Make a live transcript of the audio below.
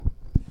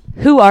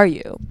Who are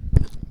you?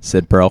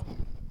 Sid Pearl.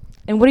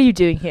 And what are you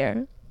doing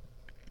here?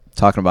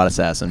 Talking about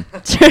Assassin.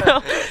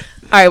 All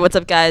right, what's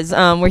up, guys?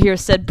 We're here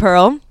with Sid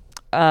Pearl.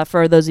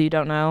 For those of you who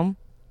don't know,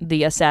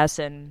 the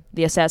assassin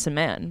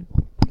man.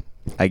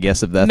 I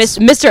guess if that's...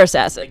 Mr.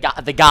 Assassin.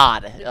 The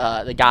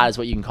god is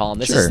what you can call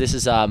him. Sure. This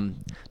is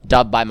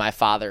dubbed by my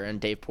father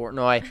and Dave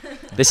Portnoy.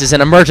 This is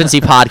an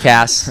emergency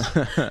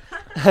podcast,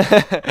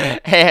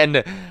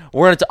 and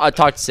we're gonna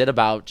talk to Sid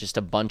about just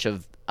a bunch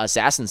of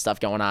assassin stuff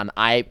going on.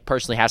 I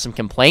personally have some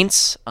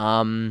complaints.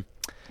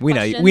 We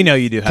know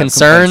you do have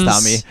concerns.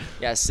 complaints, Tommy.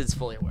 Yes, Sid's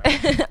fully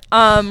aware.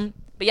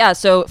 But yeah,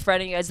 so for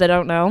any of you guys that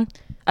don't know,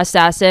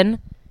 Assassin.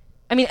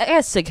 I mean, I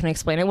guess Sid can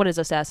explain it. What is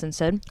Assassin,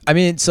 Sid? I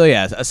mean, so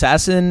yeah,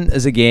 Assassin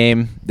is a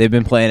game. They've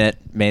been playing it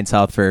Maine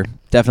South for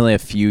definitely a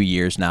few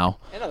years now.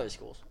 And other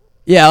schools.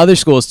 Yeah, other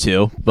schools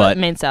too, but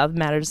Maine South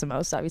matters the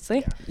most,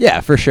 obviously.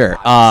 yeah, for sure.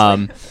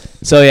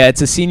 So yeah,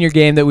 it's a senior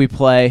game that we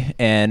play,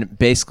 and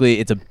basically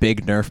it's a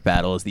big Nerf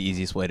battle is the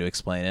easiest way to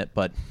explain it.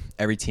 But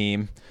every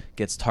team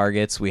gets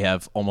targets. We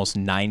have almost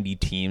 90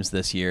 teams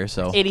this year,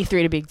 so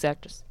 83 to be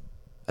exact.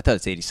 I thought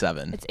it's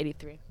 87. It's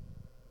 83.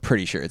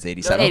 Pretty sure it's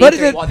 87. But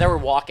There were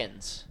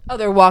walk-ins Oh,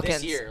 they're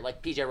walk-ins. this year,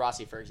 like PJ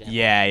Rossi, for example.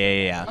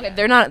 yeah. Okay,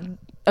 they're not.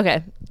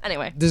 Okay,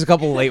 anyway. There's a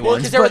couple late Well,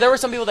 ones. because but- there were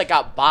some people that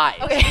got by.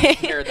 Okay.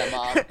 Paired them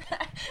up.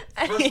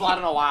 First of all, I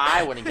don't know why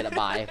I wouldn't get a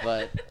buy,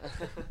 but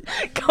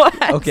Go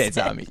ahead. Okay,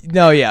 Tommy.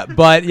 No, yeah.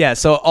 But, yeah,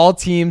 so all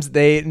teams,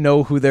 they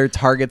know who their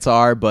targets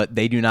are, but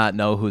they do not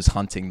know who's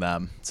hunting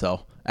them.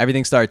 So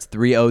everything starts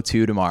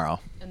 3:02 tomorrow.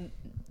 And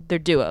they're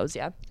duos,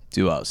 yeah.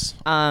 Duos.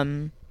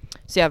 So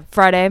yeah,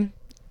 Friday.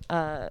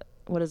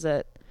 What is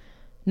it?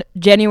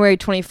 January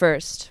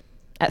 21st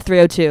at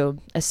 3:02.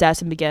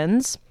 Assassin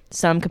begins.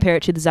 Some compare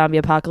it to the zombie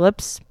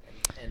apocalypse.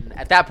 and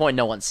at that point,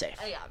 no one's safe.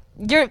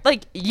 You're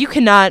like you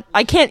cannot.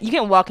 You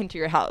can't walk into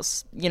your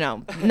house.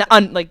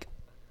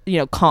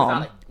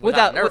 Calm.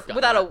 Without a Nerf gun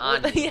without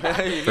on you. yeah.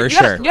 For You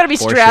sure. gotta be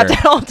For strapped sure.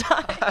 at all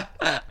times.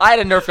 I had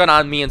a Nerf gun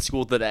on me in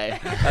school today.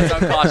 That's how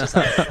cautious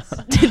I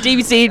was.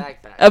 DBC,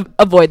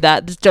 avoid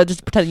that.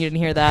 Just pretend you didn't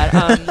hear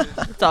that.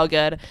 It's all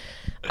good.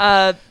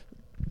 But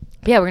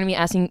yeah, we're gonna be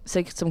asking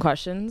some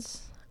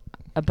questions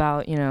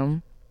about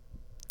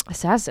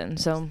Assassin.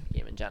 So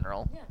Game in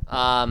general.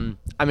 I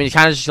mean,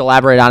 kind of just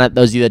elaborate on it.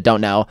 Those of you that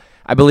don't know,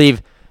 I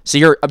believe. So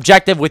your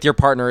objective with your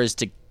partner is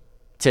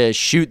to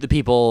shoot the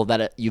people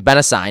that you've been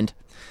assigned.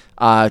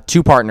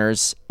 2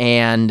 partners,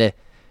 and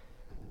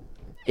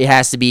it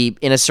has to be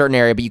in a certain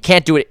area, but you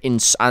can't do it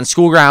on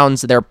school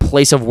grounds, their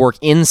place of work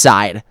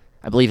inside.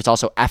 I believe it's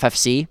also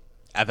FFC.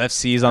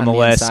 FFC's on On the the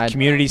list. inside.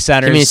 Community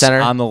centers Community center.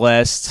 on the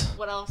list.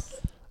 what else?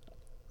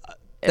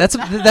 That's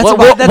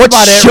What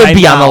about it should right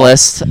be on the now.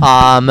 list.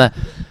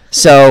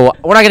 So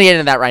we're not gonna get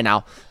into that right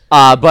now.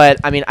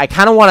 But I mean, I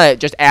kind of want to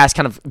just ask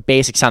kind of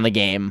basics on the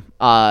game,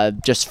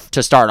 just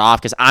to start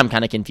off, because I'm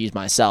kind of confused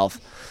myself.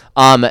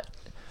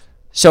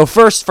 So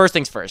first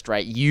things first,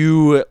 right?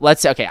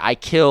 Let's say, okay, I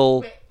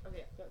kill.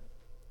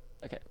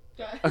 Okay.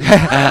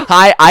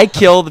 I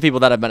kill the people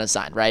that have been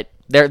assigned, right?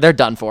 They're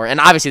done for, and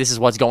obviously this is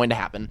what's going to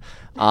happen.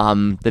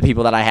 The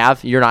people that I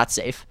have, you're not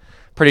safe.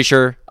 Pretty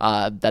sure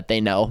that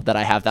they know that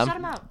I have them. Shut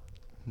him out.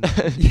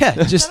 Yeah.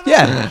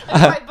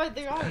 But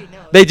they already know.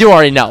 They do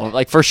already know,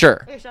 like for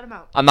sure. Okay, shut him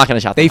out. I'm not gonna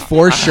shout. They them out.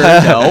 for sure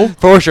know.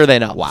 For sure they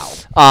know. Wow.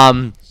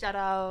 Shut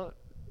out.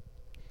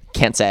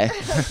 Can't say.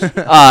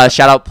 Shout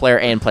out player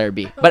A and player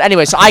B. But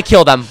anyway, so I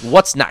kill them.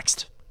 What's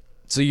next?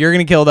 So you're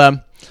going to kill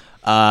them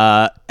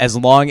as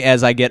long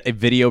as I get a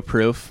video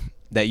proof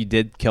that you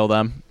did kill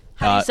them.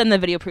 How do you send the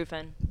video proof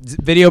in?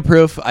 Video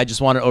proof, I just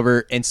want it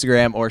over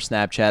Instagram or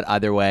Snapchat,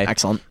 either way.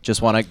 Excellent.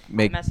 Just want to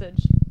make...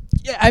 Message.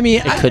 Yeah, I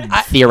mean, could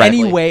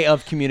theoretically. any way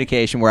of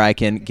communication where I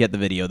can get the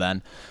video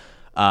then.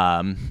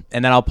 And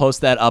then I'll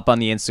post that up on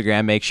the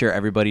Instagram, make sure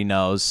everybody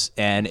knows.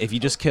 And if you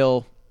just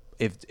kill...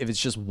 If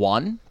it's just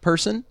one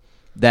person,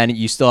 then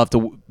you still have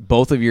to...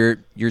 Both of your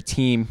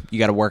team, you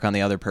got to work on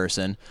the other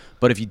person.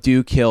 But if you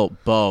do kill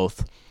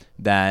both,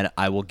 then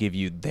I will give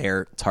you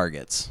their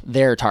targets.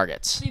 Their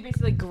targets. So you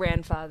basically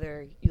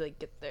grandfather. You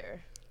get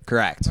there.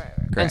 Correct.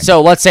 Correct. And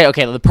so let's say,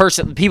 okay,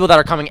 the people that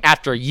are coming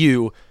after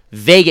you,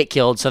 they get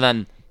killed. So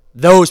then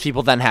those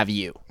people then have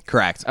you.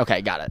 Correct.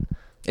 Okay, got it.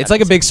 It's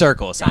like a big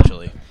circle,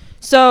 essentially.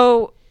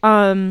 So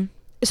so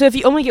if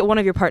you only get one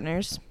of your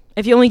partners,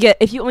 if you only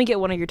get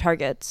one of your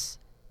targets,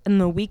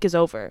 and the week is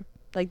over,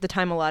 like the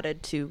time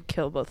allotted to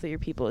kill both of your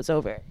people is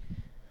over,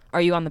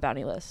 are you on the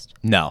bounty list?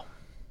 No.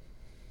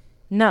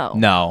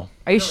 No.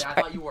 Are you? I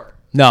thought you were.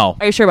 No.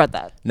 Are you sure about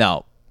that?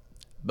 No.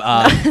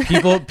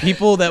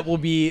 People that will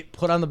be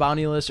put on the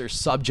bounty list or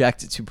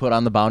subject to put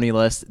on the bounty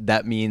list,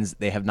 that means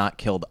they have not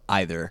killed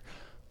either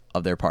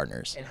of their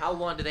partners. And how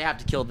long do they have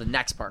to kill the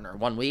next partner?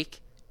 1 week?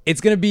 It's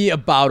going to be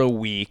about a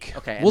week.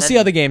 Okay, and We'll see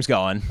then- how the game's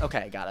going.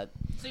 Okay, got it.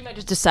 So you might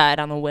just decide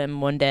on a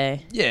whim one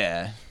day.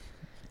 Yeah.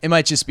 It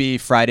might just be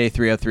Friday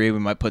 303. We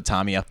might put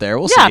Tommy up there.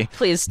 We'll Yeah, see.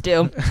 please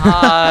do.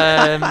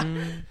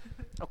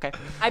 Okay.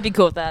 I'd be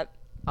cool with that.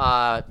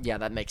 Yeah,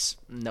 that makes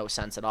no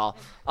sense at all.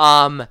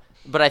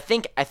 But I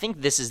think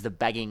this is the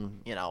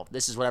begging.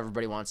 This is what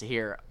everybody wants to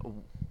hear.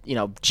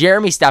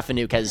 Jeremy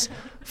Stefanuk has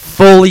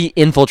fully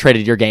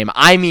infiltrated your game.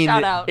 I mean,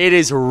 Shout out. it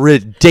is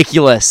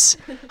ridiculous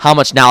how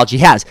much knowledge he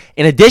has.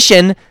 In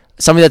addition,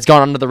 somebody that's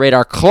gone under the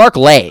radar, Clark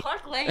Lay.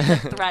 Clark Lay is a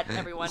threat,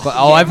 everyone.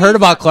 Oh, I've heard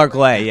about Clark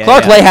Lay. Yeah,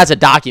 Clark yeah. Lay has a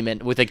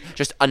document with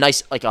just a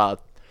nice I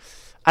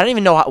don't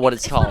even know what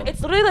it's called.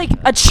 It's literally like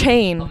a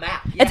chain. A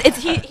map,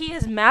 He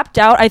has mapped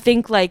out, I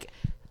think, like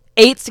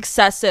 8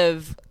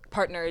 successive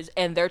partners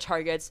and their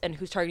targets and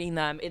who's targeting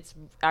them. It's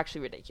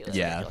actually ridiculous.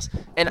 Yeah.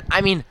 And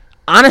I mean,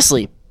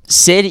 honestly,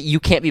 Sid, you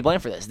can't be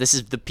blamed for this. This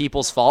is the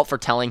people's fault for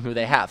telling who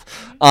they have.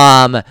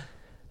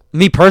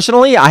 Me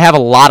personally, I have a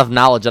lot of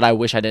knowledge that I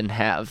wish I didn't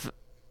have.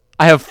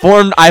 I have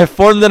formed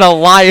an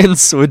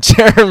alliance with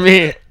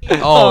Jeremy.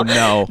 Oh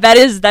no. That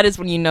is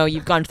when you know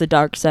you've gone to the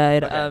dark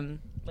side.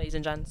 Ladies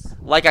and gents.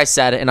 Like I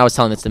said, and I was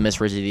telling this to Miss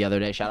Rizzy the other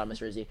day. Shout out Miss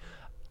Rizzy.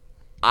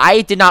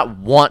 I did not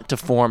want to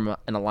form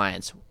an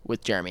alliance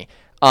with Jeremy.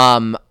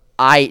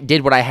 I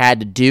did what I had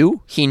to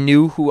do. He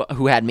knew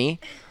who had me.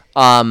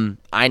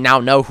 I now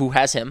know who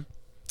has him,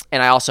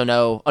 and I also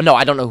know. Oh no,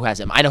 I don't know who has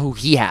him. I know who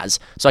he has,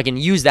 so I can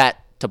use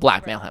that to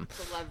blackmail him.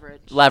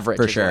 Leverage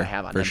For is sure, what I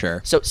have on for him.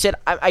 sure. So Sid,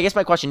 I guess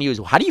my question to you is,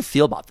 how do you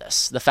feel about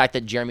this? The fact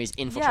that Jeremy's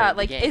infiltrated Yeah, the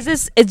like game.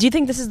 do you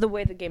think this is the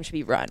way the game should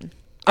be run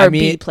or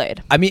be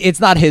played? I mean, it's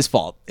not his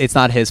fault. It's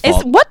not his Is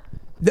fault. what?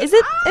 Is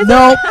it? Is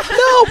No,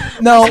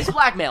 it? no. It's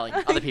blackmailing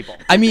other people.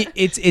 I mean,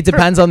 it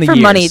depends on the for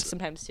years. money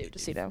sometimes too,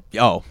 just so you know.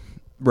 Oh,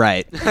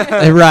 right,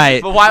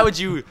 right. But why would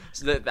you?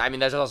 I mean,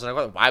 there's also another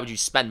question. Why would you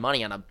spend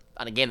money on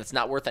a game that's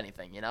not worth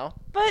anything?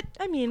 But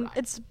I mean,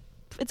 it's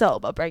all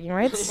about bragging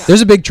rights.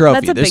 There's a big trophy.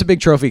 That's a There's a big-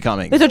 big trophy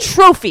coming. There's a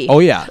trophy. Oh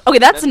yeah, Okay,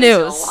 that's That makes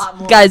it a news, lot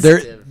more guys.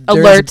 effective.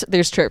 Alert!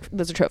 There's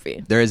a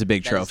trophy. there is a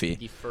big That is trophy.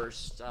 the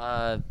first.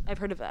 I've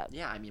heard of that.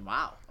 Yeah, I mean,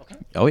 wow. Okay.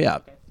 Oh yeah.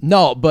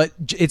 No, but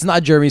it's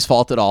not Jeremy's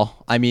fault at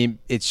all. I mean,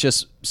 it's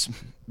just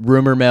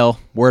rumor mill,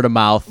 word of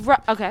mouth.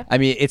 Okay. I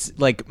mean, it's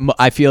like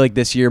I feel like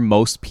this year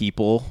most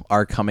people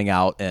are coming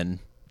out and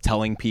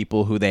telling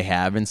people who they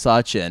have and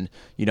such, and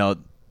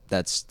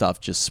that stuff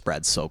just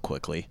spreads so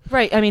quickly.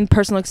 Right. I mean,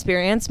 personal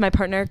experience. My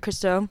partner,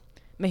 Christo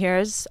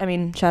Mejiras. I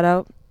mean, shout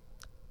out.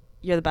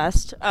 You're the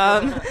best.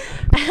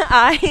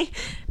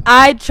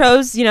 I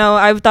chose,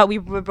 I thought we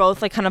were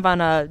both like kind of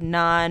on a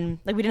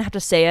we didn't have to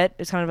say it.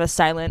 It's kind of a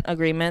silent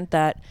agreement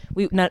that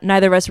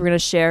neither of us were going to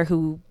share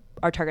who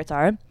our targets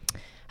are.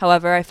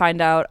 However, I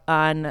find out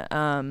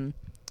on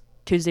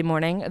Tuesday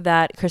morning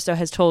that Christo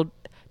has told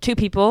 2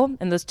 people,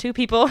 and those 2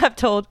 people have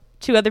told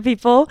 2 other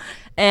people,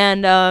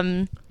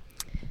 and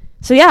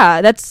so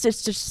yeah, it's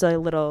just a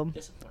little.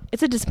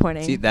 It's a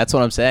disappointing. See, that's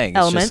what I'm saying. It's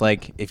Element. just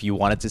like if you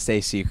want it to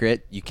stay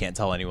secret, you can't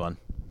tell anyone.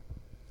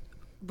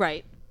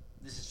 Right.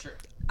 This is true.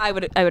 I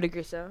would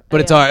agree so.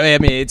 But it's already. I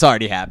mean, it's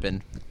already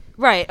happened.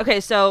 Right.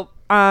 Okay. So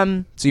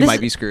So you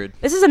might be screwed.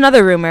 This is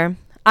another rumor.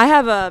 I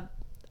have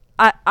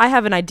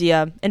an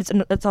idea,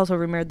 and it's also a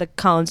rumor. The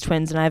Collins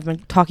twins and I have been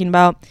talking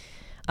about,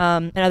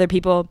 and other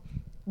people.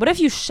 What if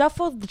you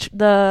shuffle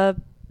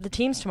the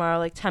teams tomorrow,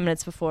 like 10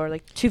 minutes before,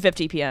 like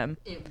 2:50 p.m.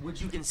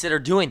 Would you consider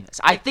doing this?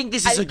 I think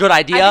this is a good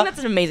idea. I think that's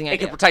an amazing It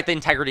idea. could protect the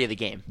integrity of the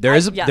game.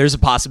 There's yeah. a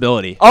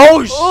possibility.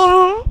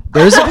 Oh,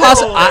 There's a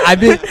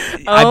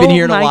possibility. I've been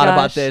hearing a my lot about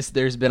gosh. this.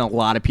 There's been a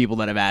lot of people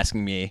that have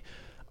asking me.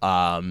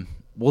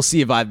 We'll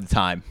see if I have the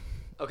time.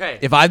 okay.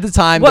 If I have the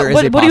time, What there is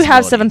a do you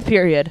have possibility. 7th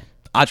period?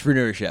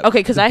 Entrepreneurship.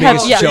 Okay, 'cause The I have-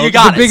 biggest yeah, joke, you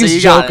got the it, so biggest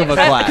you got joke it. of a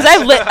class.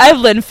 Because I have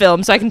Lynn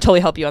film, so I can totally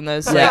help you on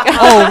those. Like,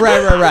 Oh,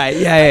 right.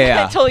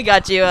 Yeah. I totally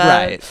got you.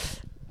 Right.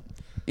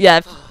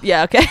 Yeah.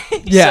 Okay.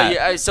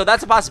 Yeah. So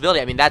that's a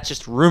possibility. I mean, that's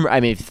just rumor. I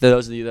mean, for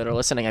those of you that are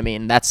listening, I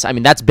mean, that's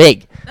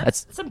big.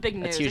 That's some big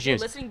news. That's huge If you're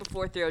news. listening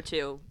before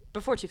 3:02,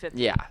 before 2:50.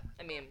 Yeah.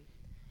 I mean,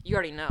 you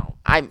already know.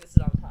 This is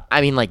on top.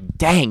 I mean, like,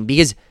 dang,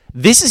 because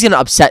this is gonna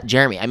upset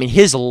Jeremy. I mean,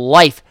 his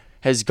life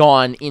has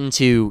gone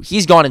into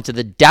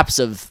the depths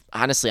of,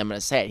 honestly, I'm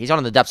gonna say it, he's gone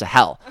in the depths of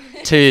hell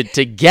to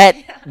get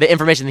the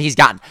information that he's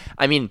gotten.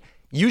 I mean,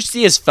 you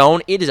see his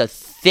phone, it is a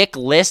thick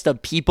list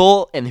of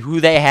people and who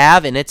they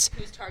have, and it's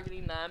Who's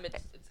targeting them? It's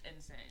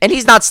insane. and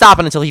he's not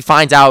stopping until he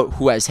finds out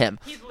who has him.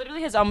 He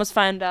literally has almost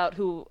found out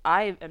who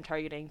I am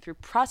targeting through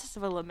process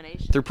of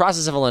elimination. Through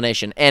process of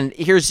elimination. And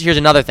here's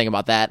another thing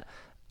about that.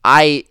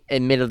 I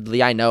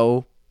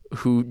know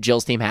who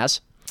Jill's team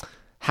has.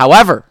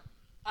 However,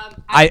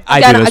 I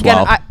do as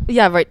well.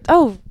 Yeah, right.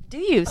 Oh, do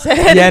you?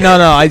 Yeah,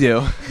 no, I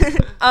do.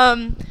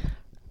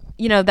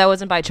 That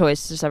wasn't by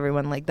choice. Just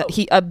everyone like that.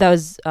 That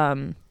was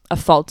a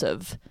fault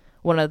of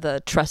one of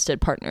the trusted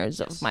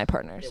partners of my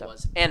partner. So.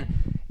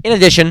 And in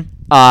addition,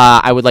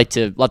 I would like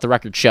to let the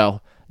record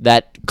show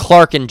that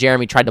Clark and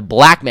Jeremy tried to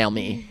blackmail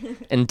me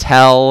and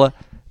tell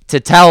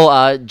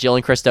Jill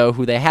and Christo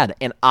who they had.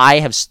 And I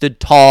have stood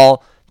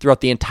tall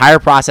throughout the entire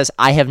process.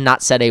 I have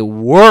not said a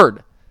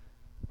word.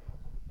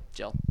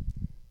 Jill.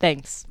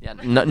 Thanks. Yeah,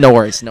 no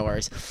worries, no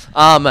worries.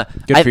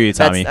 Good for you,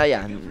 Tommy.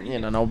 Yeah,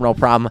 no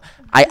problem.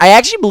 I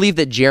actually believe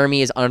that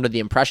Jeremy is under the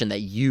impression that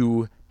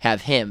you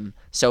have him.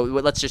 So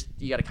let's just,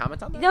 you got a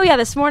comment on that? No, yeah.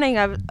 This morning,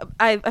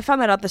 I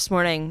found that out this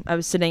morning. I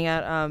was sitting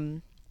at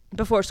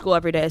before school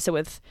every day. I sit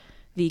with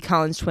the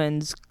Collins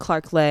twins,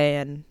 Clark Lay,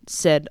 and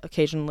Sid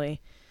occasionally.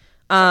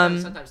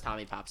 Sometimes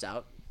Tommy pops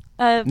out.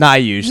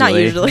 Not usually. Not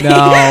usually.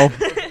 No.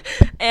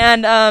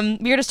 And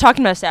we were just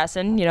talking about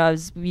Assassin,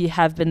 as we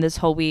have been this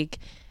whole week.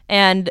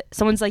 And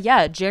someone's like,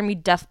 yeah, Jeremy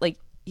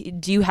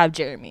do you have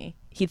Jeremy?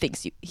 He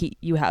thinks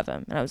you have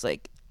him. And I was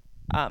like,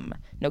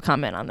 no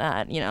comment on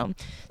that,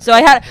 So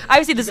I had,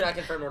 obviously this. You cannot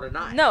confirm or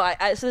deny. No,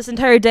 so this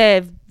entire day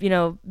I've,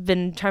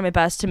 been trying my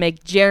best to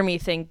make Jeremy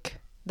think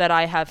that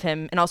I have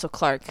him and also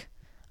Clark.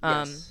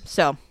 Yes.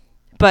 So,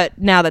 but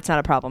now that's not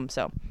a problem.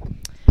 So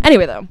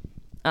anyway, though,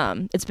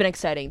 it's been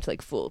exciting to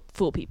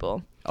fool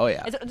people. Oh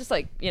yeah. It's just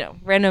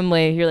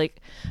randomly you're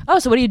like, oh,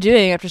 so what are you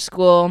doing after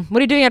school? What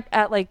are you doing at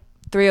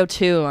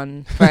 3:02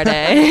 on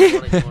Friday?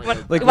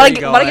 Like, Want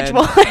to get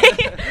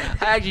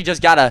Chipotle? I actually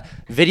just got a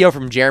video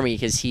from Jeremy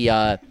because he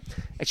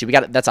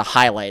that's a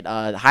highlight.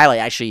 The highlight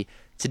actually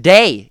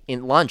today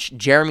in lunch,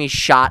 Jeremy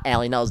shot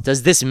Allie Nells.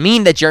 Does this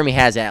mean that Jeremy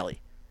has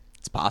Allie?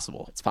 It's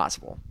possible. It's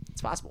possible.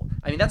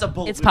 I mean, that's a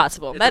bold move. It's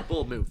possible. It's a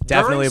bold move.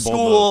 Definitely During a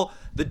bold school,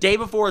 the day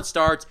before it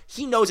starts,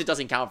 he knows it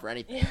doesn't count for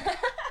anything.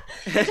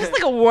 It's just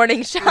like a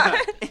warning shot.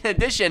 In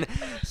addition,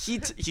 he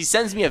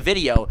sends me a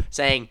video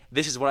saying,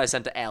 "This is what I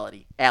sent to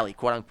Allie,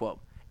 quote unquote."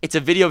 It's a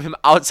video of him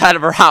outside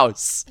of her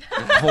house.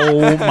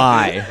 Oh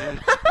my.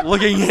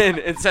 Looking in.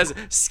 It says,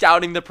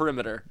 scouting the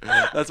perimeter.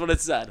 That's what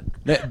it said.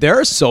 There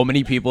are so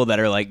many people that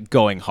are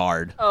going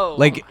hard. Oh,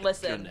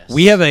 listen. Goodness.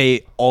 We have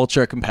a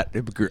ultra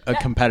competitive group.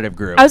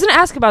 I was gonna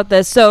ask about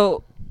this.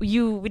 So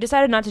you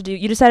decided not to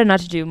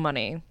do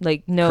money,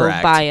 no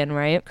Correct. buy-in,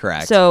 right?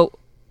 Correct. So,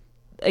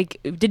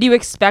 did you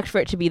expect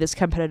for it to be this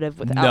competitive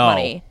without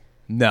money?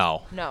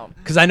 No.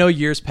 Because I know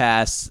years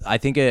past. I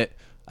think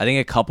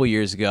a couple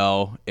years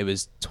ago it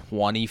was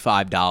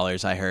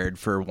 $25. I heard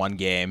for one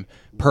game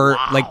per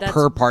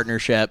per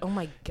partnership. Oh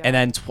my god! And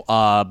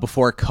then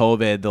before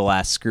COVID, the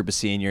last group of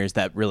seniors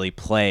that really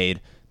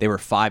played, they were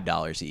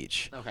 $5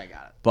 each. Okay,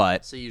 got it.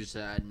 But So you just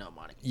had no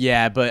money.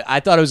 yeah, but I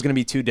thought it was going to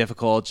be too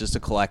difficult just to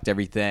collect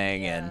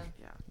everything, and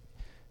Yeah.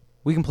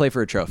 we can play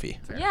for a trophy.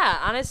 Yeah,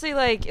 honestly,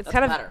 it's That's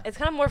kind of better. it's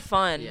kind of more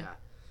fun. Yeah.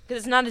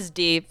 Because it's not as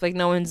deep.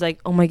 No one's like,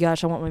 oh my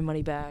gosh, I want my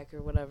money back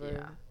or whatever.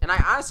 Yeah. And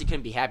I honestly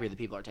couldn't be happier that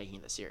people are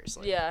taking this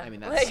seriously. Yeah. I mean,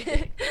 that's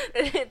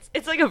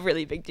it's a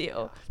really big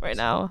deal right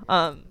now.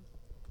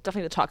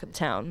 Definitely the talk of the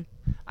town.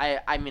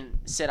 I mean,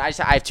 Sid, I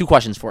have two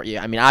questions for you.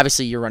 I mean,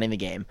 obviously you're running the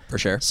game. For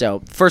sure.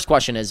 So, first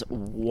question is,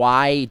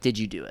 why did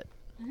you do it?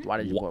 Why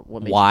did you?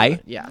 What made Why? You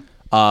do it? Yeah.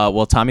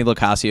 Well, Tommy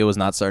Locascio was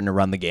not starting to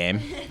run the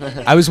game.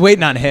 I was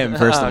waiting on him,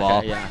 first of Okay,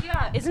 all. yeah.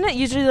 Yeah, isn't it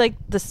usually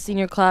the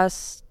senior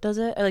class does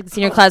it, or the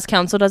senior class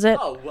council does it?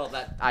 Oh well,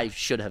 that I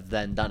should have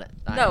then done it.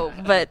 No,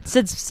 but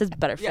Sid's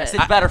better fit. Yeah,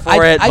 Sid's better for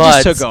I it. I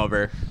but just took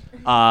over.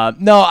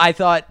 No, I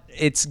thought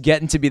it's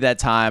getting to be that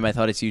time. I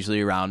thought it's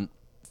usually around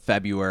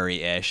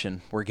February-ish,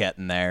 and we're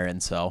getting there.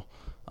 And so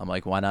I'm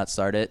like, why not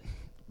start it?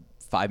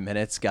 5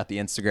 minutes, got the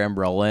Instagram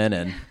rolling,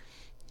 and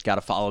got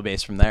a follow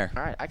base from there.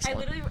 All right,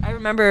 excellent. I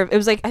remember it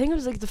was I think it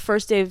was the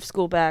first day of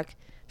school back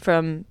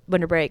from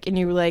winter break, and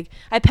you were like,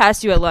 I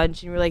passed you at lunch,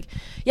 and you were like,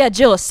 yeah,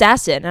 Jill,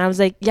 Assassin. And I was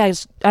like, yeah,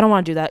 I don't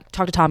want to do that.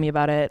 Talk to Tommy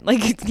about it.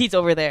 He's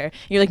over there. And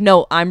you're like,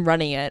 no, I'm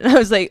running it. And I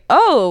was like,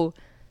 oh,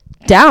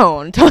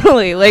 down,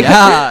 totally.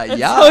 Yeah, that's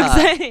yeah. so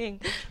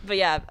exciting. But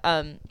yeah,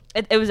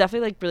 it was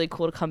definitely really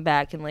cool to come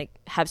back and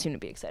have someone to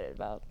be excited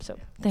about. So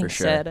thanks,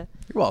 sure. Sid.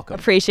 You're welcome.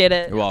 Appreciate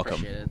it. You're welcome.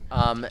 Appreciate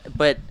it.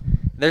 But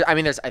I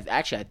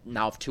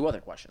now have two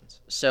other questions.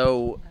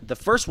 So the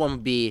first one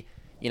would be,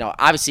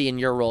 obviously in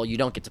your role you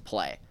don't get to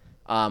play.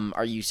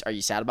 Are you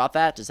sad about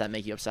that? Does that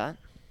make you upset?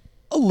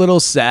 A little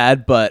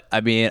sad, but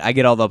I mean, I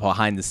get all the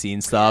behind the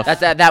scenes stuff.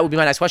 That would be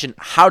my next question.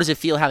 How does it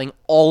feel having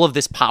all of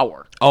this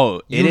power?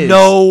 Oh, it is.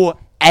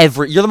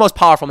 You're the most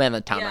powerful man in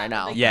the town right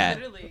now. Yeah,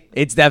 literally.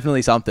 it's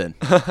definitely something.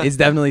 It's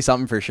definitely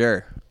something for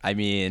sure. I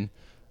mean,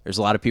 there's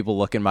a lot of people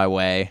looking my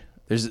way.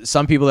 There's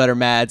some people that are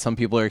mad. Some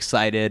people are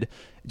excited.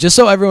 Just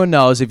so everyone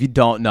knows, if you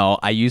don't know,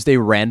 I used a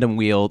random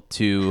wheel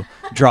to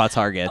draw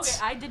targets.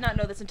 Okay, I did not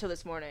know this until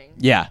this morning.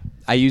 Yeah,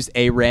 I used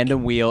a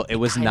random wheel. It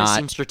was Kinda not.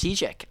 seems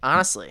strategic,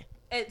 honestly.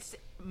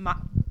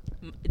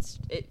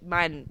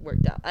 Mine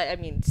worked out. I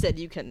mean, Sid,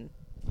 you can.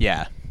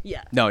 Yeah.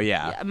 Yeah. No.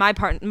 Yeah. Yeah, my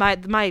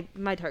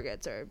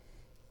targets are.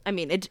 I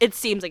mean, it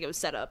seems like it was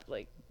set up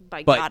by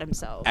But God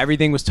himself.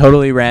 Everything was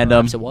totally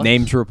random. Perhaps it was.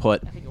 Names were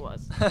put. I think it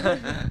was.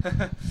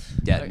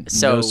 Yeah.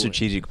 So- no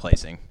strategic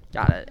placing.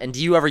 Got it. And do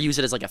you ever use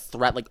it as a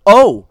threat?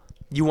 Oh,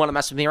 you want to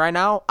mess with me right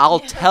now? I'll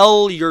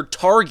tell your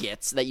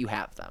targets that you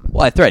have them.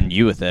 Well, I threatened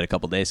you with it a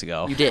couple days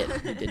ago. You did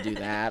do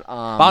that.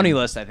 Bounty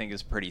list, I think,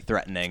 is pretty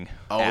threatening.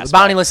 The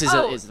bounty list is.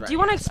 Do you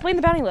want to explain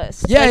the bounty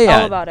list? Yeah, Like, yeah.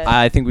 all about it.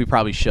 I think we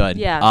probably should.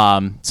 Yeah.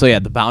 So yeah,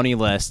 the bounty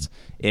list.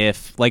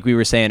 If, like we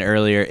were saying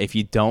earlier, if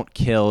you don't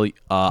kill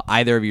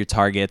either of your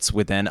targets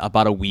within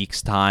about a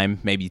week's time,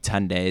 maybe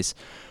 10 days,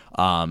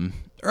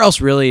 or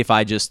else really, if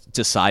I just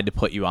decide to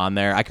put you on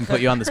there, I can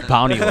put you on this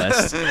bounty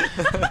list.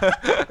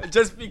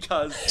 Just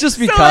because. Just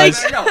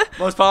because.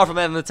 Most powerful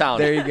man in the town.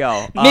 There you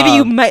go. Maybe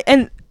you might.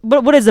 And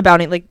what is the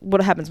bounty? Like,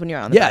 what happens when you're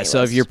on the bounty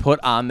So list? if you're put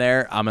on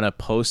there, I'm going to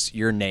post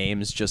your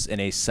names just in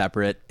a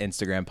separate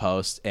Instagram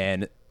post.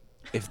 And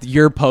if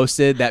you're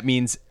posted, that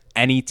means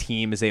any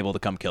team is able to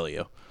come kill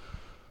you.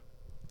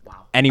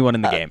 Wow. Anyone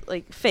in the game.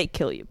 Like, fake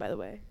kill you, by the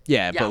way.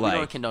 Yeah, Yeah, but we like.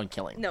 don't condone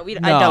killing. No, I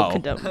No. don't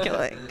condone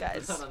killing,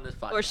 guys. Not on this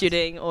Or podcast.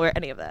 shooting, or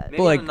any of that. Maybe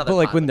But like, on another but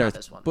like pod, with but not Nerf,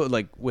 this one. but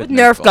like with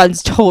Nerf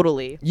guns,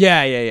 totally.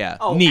 Yeah.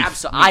 Oh, Neef.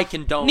 absolutely. I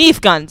condone.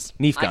 Neef guns.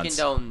 Neef I guns.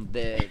 condone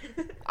the.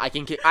 I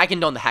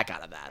condone the heck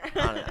out of that.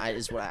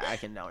 I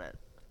condone it.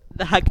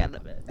 The heck out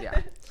of it.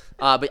 Yeah.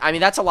 But I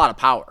mean, that's a lot of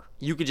power.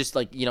 You could just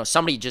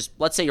somebody just,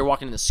 let's say you're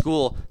walking into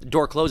school, the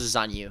door closes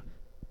on you.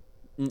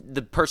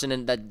 The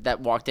person that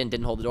walked in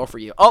didn't hold the door for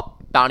you. Oh,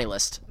 bounty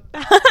list.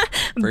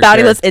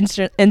 Bounty sure. list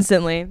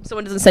instantly.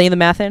 Someone doesn't send you the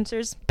math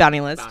answers.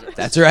 Bounty list.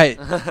 That's right.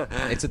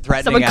 It's a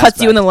threatening Someone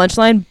cuts you in the aspect. lunch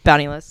line.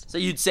 Bounty list. So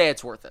you'd say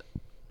it's worth it.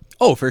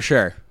 Oh, for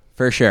sure.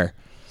 For sure.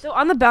 So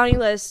on the bounty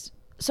list,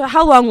 so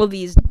how long will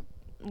these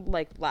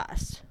like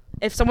last?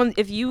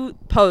 If you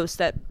post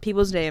that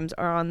people's names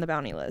are on the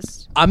bounty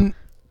list. I'm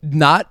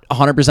not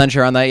 100%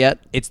 sure on that yet.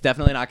 It's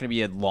definitely not going to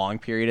be a long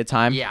period of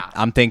time. Yeah.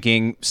 I'm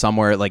thinking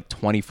somewhere like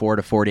 24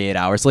 to 48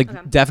 hours.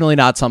 Like definitely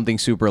not something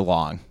super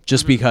long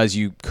just because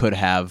you could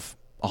have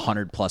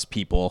 100 plus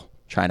people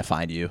trying to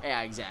find you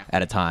Yeah, exactly.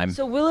 at a time.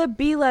 So will it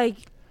be like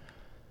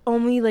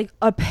only like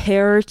a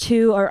pair or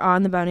two are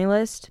on the bounty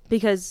list?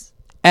 Because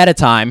At a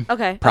time.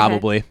 okay.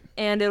 Probably. Okay.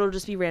 And it'll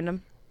just be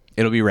random.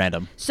 It'll be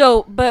random.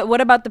 So, but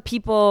what about the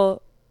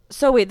people?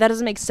 So wait, that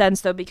doesn't make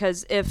sense though,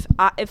 because if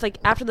like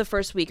after the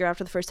first week or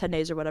after the first 10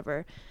 days or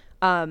whatever,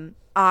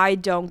 I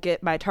don't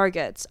get my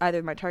targets, either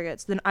of my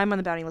targets, then I'm on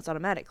the bounty list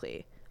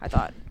automatically. I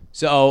thought.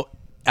 So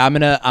I'm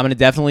gonna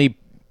definitely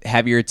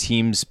have your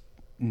team's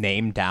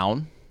name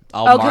down.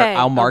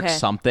 I'll mark okay.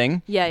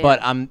 something. Yeah.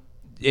 But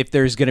if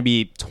there's gonna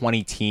be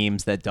 20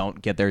 teams that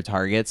don't get their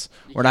targets,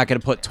 we're not gonna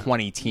put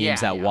 20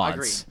 teams at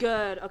once.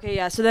 Good. Okay.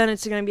 Yeah. So then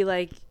it's gonna be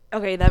like,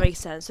 okay, that makes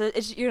sense. So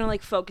you're gonna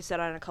like focus it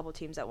on a couple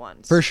teams at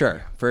once. For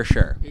sure.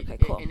 Okay,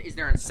 cool. And is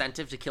there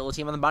incentive to kill a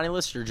team on the bounty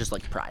list, or just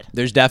like pride?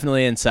 There's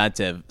definitely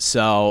incentive.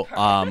 So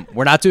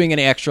we're not doing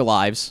any extra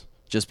lives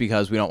just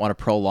because we don't want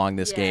to prolong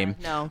this Yeah, game.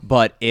 no.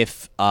 But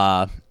if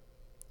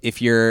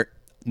you're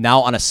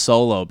now on a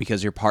solo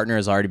because your partner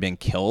has already been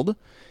killed,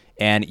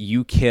 and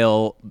you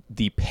kill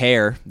the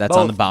pair that's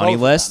on the bounty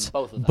list,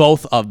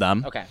 both of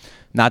them. Okay. Okay.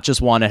 Not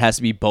just one, it has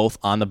to be both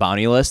on the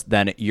bounty list,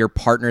 then your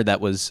partner that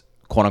was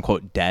quote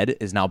unquote dead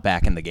is now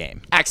back in the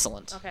game.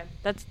 Excellent. Okay.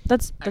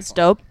 That's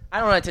dope. I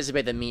don't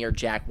anticipate that me or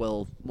Jack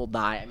will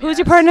die. I mean, Who's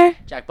your partner?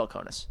 Jack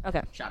Belconis.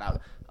 Okay. Shout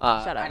out.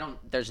 Shout out. I don't.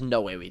 There's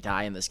no way we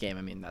die in this game.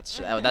 I mean, that's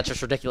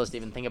just ridiculous to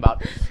even think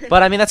about.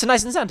 But I mean, that's a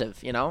nice incentive,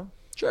 you know.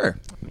 Sure.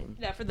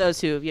 Yeah, for those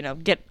who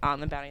get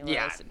on the bounty list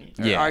Yeah.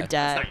 and Yeah. are It's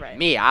dead. Right.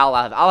 Me, I'll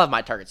have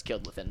my targets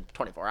killed within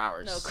 24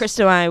 hours. No, Chris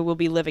and I will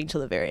be living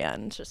till the very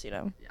end. Just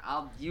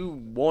You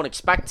won't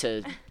expect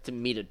to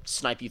me to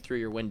snipe you through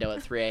your window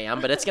at 3 a.m.,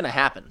 but it's gonna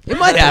happen. It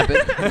might happen.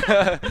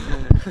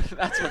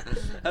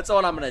 That's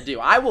what I'm gonna do.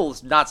 I will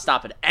not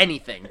stop at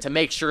anything to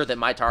make sure that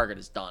my target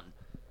is done.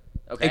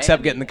 Okay.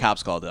 Except getting the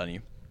cops called on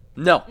you.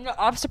 No. No,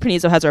 Officer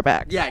Panizo has our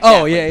back. Yeah.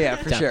 Exactly. Oh, yeah,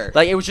 for sure.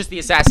 Like it was just the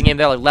assassin game.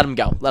 They're like, let him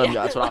go. Let him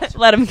go. That's what Officer.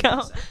 Let him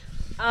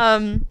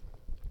go.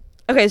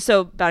 Okay,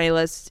 so bounty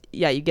list.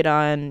 Yeah, you get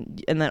on,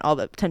 and then all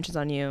the attention's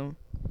on you.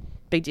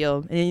 Big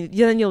deal. And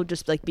then you'll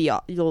just like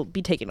you'll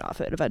be taken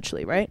off it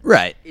eventually, right?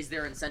 Right. Is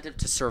there incentive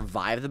to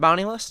survive the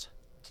bounty list?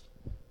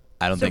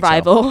 I don't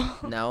Survival.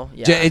 think so. No.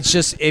 Yeah. It's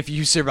just if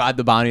you survive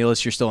the bounty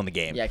list, you're still in the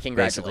game. Yeah,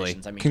 congratulations.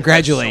 Basically. I mean,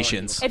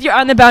 Congratulations. If you're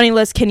on the bounty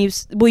list,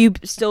 will you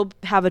still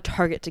have a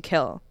target to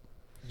kill?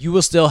 You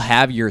will still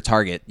have your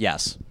target,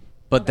 yes.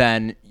 But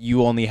then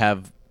you only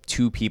have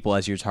 2 people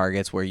as your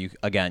targets where you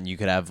could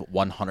have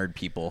 100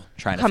 people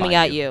trying to Coming find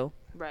at you.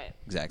 Right.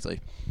 Exactly.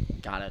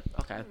 Got it.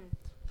 Okay.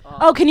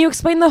 Oh, can you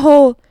explain the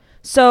whole?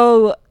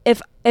 So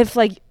if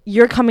like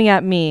you're coming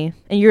at me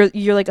and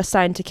you're like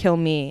assigned to kill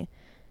me,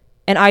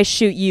 and I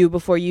shoot you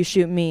before you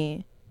shoot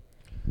me.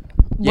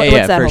 What's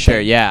that for whole sure.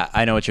 thing? Yeah,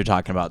 I know what you're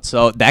talking about.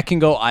 So that can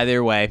go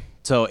either way.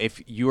 So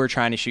if you are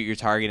trying to shoot your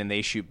target and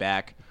they shoot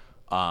back,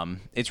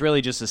 it's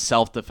really just a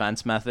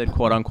self-defense method,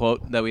 quote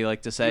unquote, that we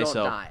like to say. You don't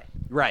so die.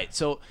 Right.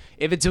 So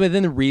if it's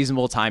within a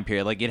reasonable time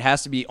period, like it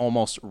has to be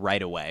almost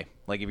right away.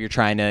 Like if you're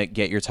trying to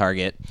get your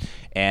target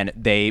and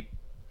they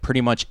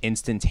pretty much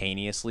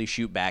instantaneously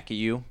shoot back at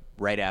you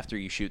right after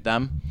you shoot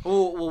them.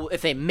 Well,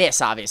 if they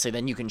miss, obviously,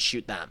 then you can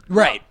shoot them.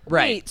 Right.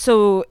 Wait,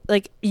 so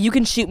like you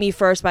can shoot me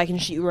first, but I can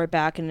shoot you right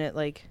back, and it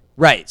like.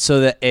 Right. So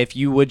that if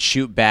you would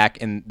shoot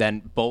back and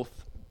then both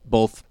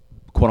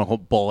quote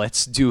unquote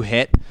bullets do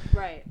hit,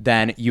 Right.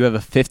 then you have a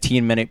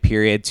 15-minute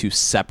period to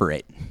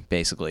separate,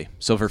 basically.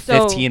 So for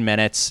 15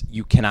 minutes,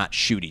 you cannot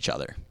shoot each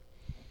other.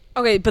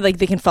 Okay, but like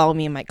they can follow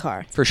me in my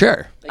car. For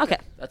sure. Okay.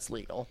 That's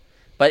legal.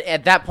 But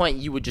at that point,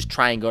 you would just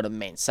try and go to the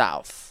main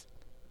south.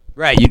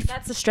 Right. You'd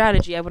That's the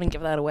strategy. I wouldn't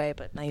give that away,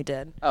 but now you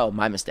did. Oh,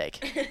 my mistake.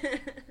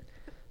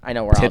 I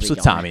know where Tips I'll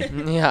be with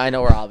going. Tommy. Yeah, I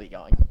know where I'll be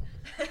going.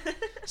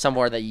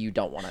 Somewhere that you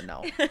don't want to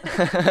know.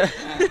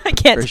 I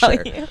can't For tell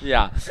sure. you.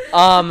 Yeah.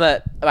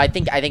 I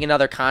think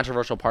another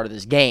controversial part of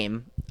this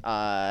game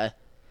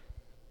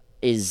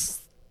is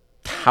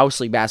House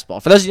League basketball.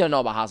 For those of you who don't know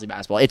about House League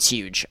basketball, it's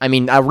huge. I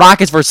mean,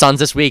 Rockets versus Suns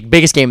this week,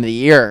 biggest game of the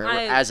year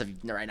as of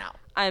right now.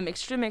 I'm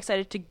extremely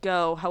excited to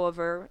go.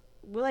 However,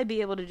 will I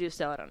be able to do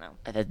so? I don't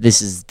know.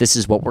 This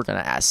is what we're gonna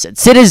ask Sid.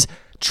 Sid is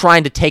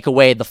trying to take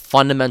away the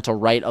fundamental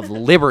right of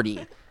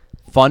liberty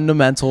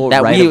fundamental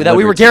that right we of that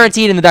we were liberty.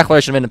 guaranteed in the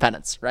Declaration of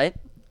Independence, right?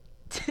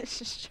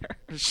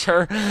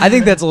 Sure. I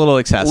think that's a little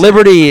excessive.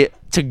 Liberty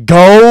to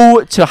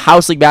go to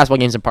House League basketball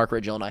games in Park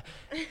Ridge, Illinois,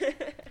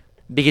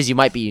 because you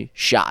might be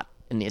shot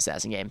in the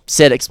assassin game.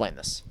 Sid, explain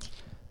this.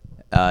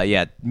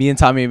 Yeah, me and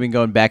Tommy have been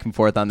going back and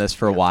forth on this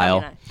for a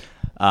while.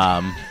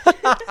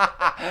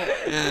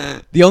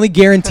 The only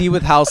guarantee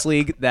with House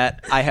League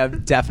that I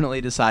have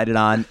definitely decided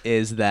on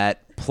is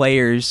that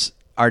players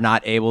are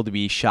not able to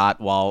be shot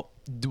while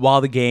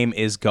the game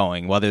is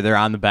going, whether they're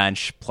on the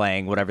bench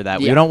playing, whatever that.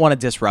 We Yeah. don't want to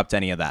disrupt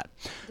any of that.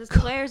 Does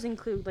players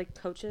include like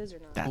coaches or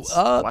not? That's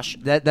the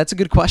question. That's a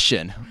good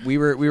question. We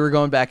were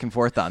going back and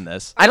forth on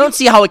this. I don't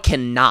see how it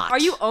cannot. Are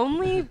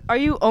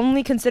you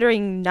only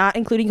considering not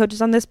including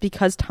coaches on this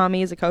because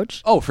Tommy is a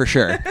coach? Oh, for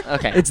sure.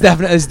 Okay. It's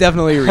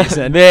definitely a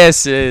reason.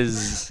 This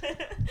is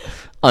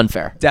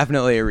unfair.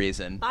 Definitely a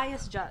reason.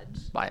 Biased judge.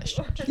 Biased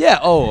judge. Yeah.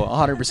 Oh,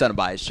 100% a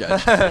biased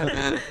judge.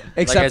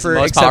 except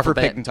for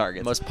picking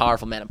targets. Most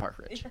powerful man in Park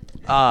Ridge.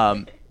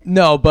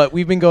 No, but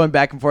we've been going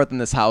back and forth on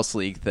this House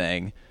League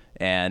thing,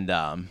 and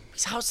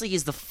Because House League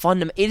is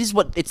the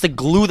it's the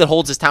glue that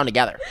holds this town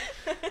together.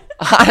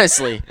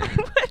 Honestly.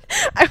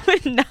 I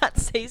would not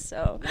say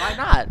so. Why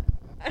not?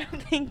 I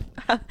don't think.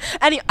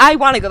 I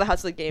want to go to the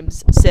House League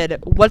games. Sid,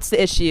 what's the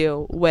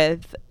issue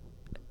with,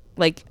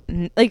 like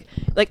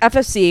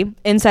FFC?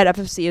 Inside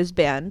FFC is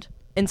banned.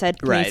 Inside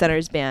Community Right. Center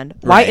is banned.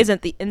 Why Right.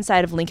 isn't the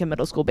inside of Lincoln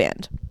Middle School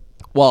banned?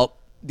 well,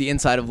 the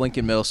inside of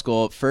Lincoln Middle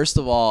School. First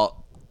of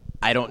all,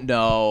 I don't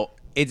know.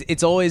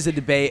 It's always a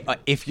debate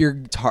if you're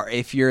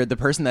the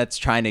person that's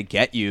trying to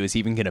get you is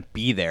even going to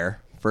be there.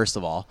 First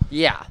of all,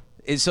 Yeah.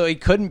 so it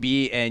couldn't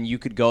be, and you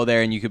could go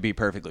there and you could be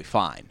perfectly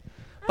fine.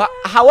 But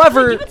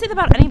however, You would say that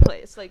about any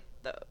place,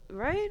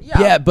 right?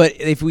 Yeah, but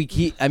if we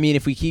keep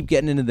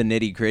getting into the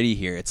nitty gritty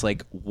here, it's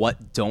like,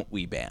 what don't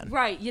we ban?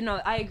 Right.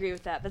 I agree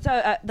with that.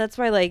 That's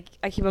why like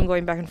I keep on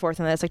going back and forth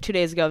on that. It's like 2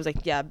 days ago I was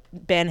like, yeah,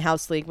 ban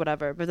House League,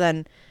 whatever. But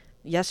then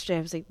yesterday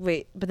I was like,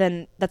 wait, but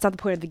then that's not the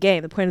point of the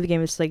game. The point of the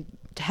game is like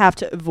to have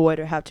to avoid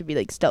or have to be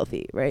like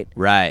stealthy, right?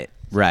 Right.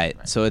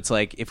 So it's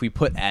like, if we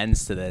put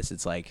ends to this,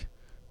 it's like,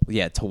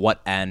 yeah, to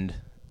what end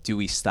do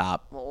we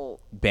stop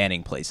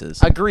banning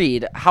places?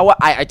 agreed.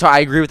 I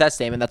agree with that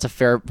statement. That's a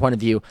fair point of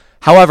view.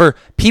 However,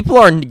 people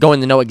are going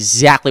to know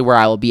exactly where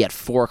I will be at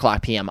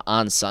 4:00 p.m.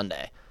 on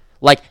Sunday.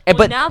 But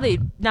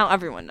Now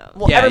everyone knows.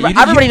 well, Yeah,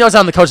 everybody knows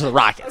I'm the coach of the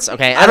Rockets.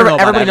 Okay, I don't know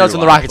about everybody knows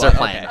when the everyone, Rockets are but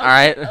playing. okay. All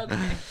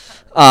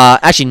right.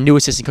 Actually, new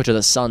assistant coach of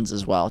the Suns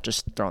as well.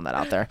 Just throwing that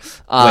out there.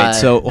 Wait,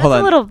 so hold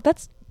on.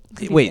 That's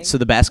Wait, so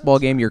the basketball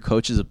game, your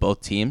coaches of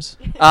both teams?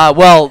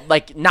 well,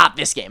 like not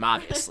this game,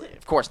 obviously.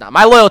 Of course not.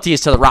 My loyalty is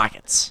to the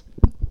Rockets.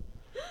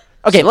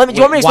 Okay, do you want me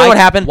to explain what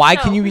happened? Why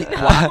can you be? All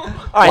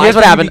right, here's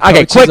what happened.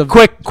 Okay,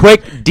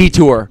 quick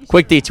detour.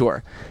 Quick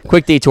detour.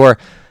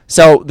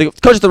 So the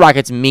coach of the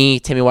Rockets, me,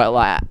 Timmy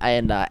White,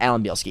 and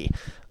Alan Bielski.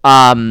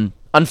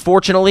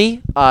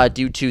 Unfortunately,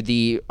 due to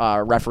the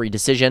referee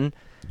decision,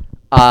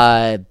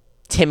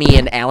 Timmy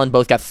and Alan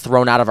both got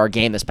thrown out of our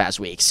game this past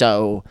week.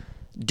 So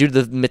due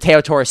to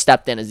Mateo Torres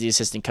stepped in as the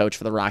assistant coach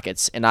for the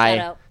Rockets, and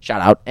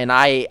shout out, and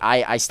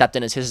I stepped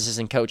in as his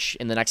assistant coach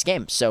in the next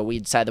game. So we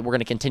decided that we're going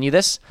to continue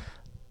this.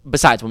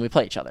 Besides when we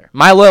play each other,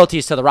 my loyalty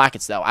is to the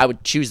Rockets. Though I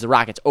would choose the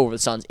Rockets over the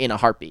Suns in a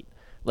heartbeat.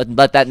 Let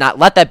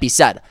that be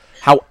said.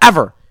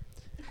 However,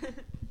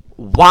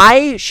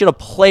 why should a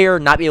player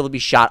not be able to be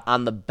shot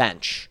on the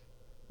bench,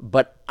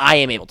 but I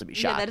am able to be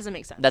shot? that doesn't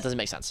make sense. That doesn't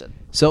make sense, Sid.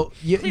 So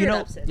Clear it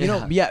up, Sid.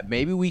 yeah,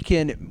 maybe we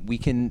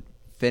can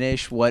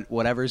finish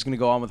whatever's going to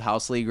go on with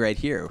House League right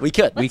here. We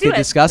could. We Let's do could it.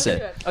 discuss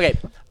Let's it. do it. Okay,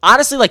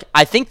 honestly,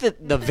 I think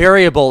that the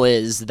variable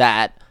is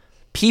that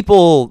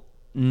people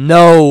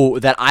know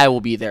that I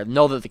will be there,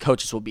 know that the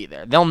coaches will be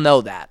there. They'll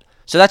know that.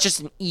 So that's just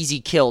an easy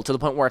kill to the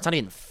point where it's not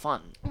even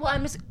fun.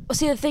 Well,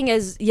 see, the thing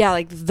is, yeah,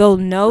 like they'll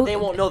know. They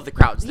won't know that the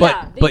crowd's there.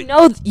 Yeah, But-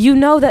 you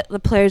know that the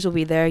players will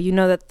be there. You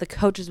know that the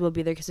coaches will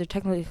be there because they're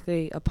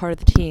technically a part of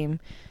the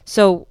team.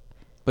 So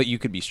But you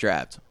could be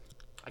strapped.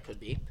 Could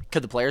be.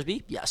 Could the players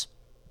be? Yes.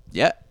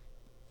 Yeah.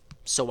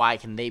 So why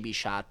can they be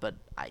shot, but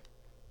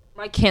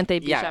Why can't they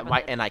be yeah, shot?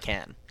 why, and I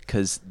can.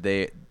 Because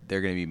they're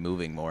going to be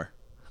moving more.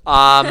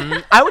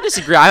 I would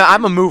disagree.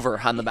 I'm a mover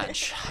on the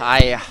bench.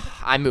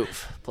 I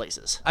move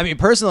places. I mean,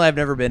 personally, I've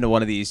never been to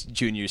one of these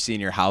junior,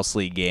 senior house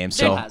league games,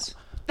 so Jill has.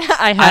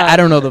 I have. I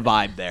don't know the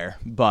vibe there,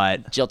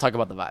 but Jill, talk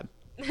about the vibe.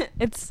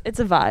 It's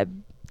a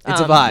vibe. it's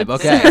a vibe.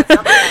 Okay.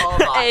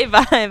 A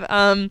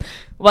vibe.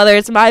 Whether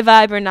it's my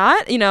vibe or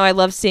not, I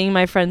love seeing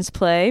my friends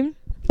play.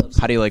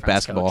 How do you like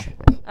basketball?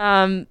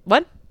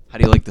 What? How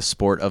do you like the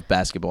sport of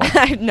basketball?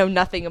 I know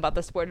nothing about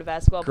the sport of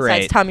basketball. Great.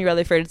 Besides Tommy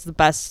Rutherford is the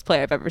best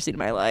player I've ever seen in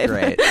my life.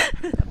 Great.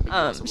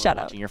 Shout out.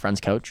 Watching your friends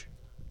coach.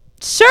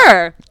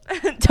 Sure.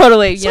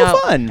 Totally. So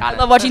fun. I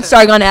love watching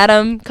Sargon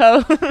Adam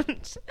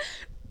coach.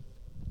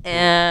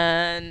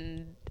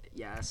 And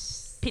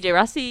Yes. PJ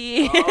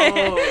Rossi.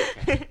 Oh,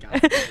 okay.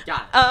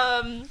 Got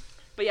it.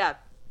 But yeah,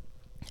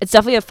 it's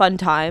definitely a fun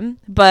time.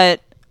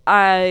 But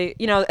and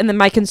then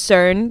my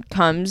concern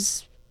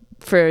comes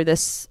for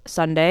this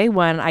Sunday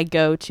when I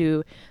go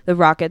to the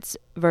Rockets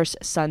versus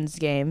Suns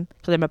game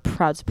because I'm a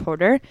proud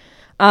supporter.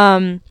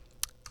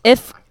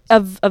 If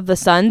of the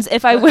Suns,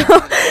 if I will,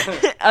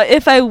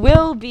 if I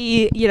will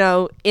be,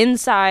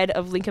 inside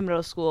of Lincoln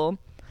Middle School,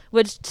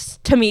 which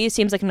to me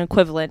seems like an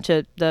equivalent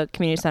to the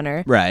community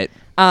center. Right.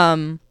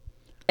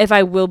 If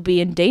I will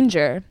be in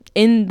danger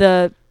in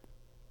the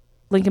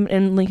Lincoln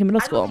Middle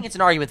I School. don't think it's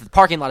an argument that the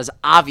parking lot is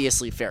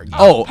obviously fair use.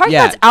 Oh, Parking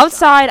yeah. lot's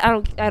outside.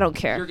 I don't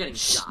care. You're getting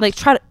shot. Like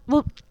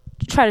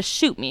try to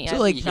shoot me. So, at-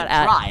 like, You not can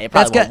at- try. It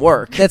probably won't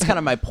work. That's kind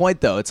of my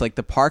point, though. It's like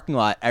the parking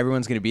lot,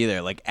 everyone's going to be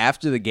there. Like,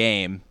 after the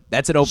game,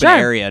 that's an open Sure.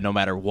 area no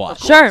matter what.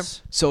 Sure.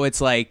 So it's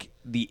like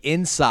the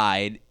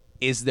inside,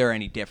 is there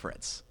any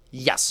difference?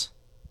 Yes.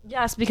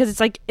 Yes,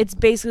 because it's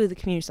basically the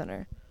community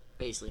center.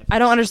 Basically. I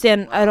don't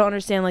understand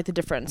like the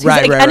difference. 'Cause,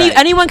 Right, like, right.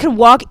 Anyone can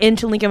walk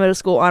into Lincoln Middle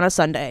School on a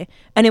Sunday.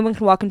 Anyone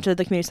can walk into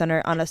the community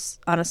center on a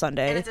And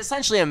Sunday. it's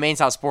essentially a main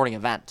South sporting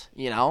event,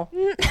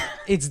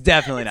 It's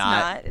definitely It's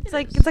not.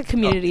 not. It's a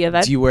community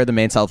event. Do you wear the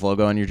Main South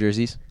logo on your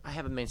jerseys? I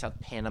have a main South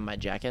pan on my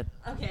jacket.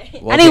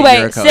 Okay. Well, okay, Anyway,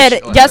 you're a coach.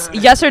 Sid,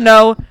 yes or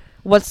no?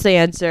 What's the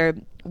answer?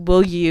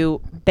 Will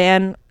you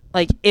ban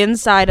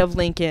inside of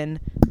Lincoln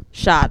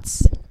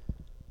shots?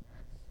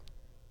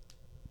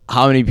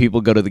 How many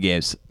people go to the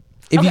games?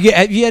 If you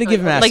had to give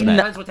an Like, estimate,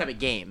 Depends what type of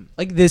game.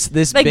 like this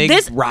Like big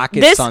this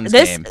Rockets Suns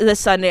game. this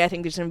Sunday, I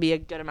think there's gonna be a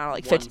good amount,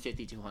 like 50.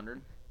 150,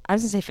 200. I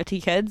was gonna say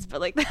 50 kids, but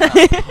like.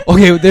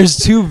 Okay, there's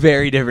two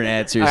very different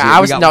answers. Okay, here. I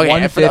We was got no, okay,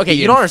 150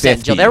 you don't and understand,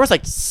 50 Jill. There was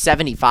like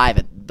 75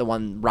 at the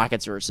one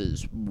Rockets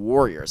versus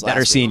Warriors last that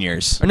are week.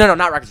 seniors. Or no,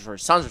 not Rockets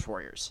versus Suns versus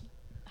Warriors.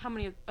 How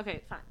many?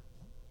 Okay, fine.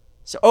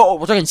 So,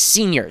 we're talking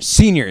seniors.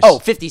 Seniors. Oh,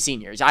 50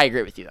 seniors. I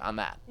agree with you on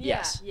that. Yeah,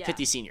 Yes, yeah.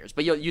 50 seniors.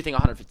 But you think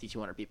 150,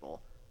 200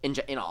 people in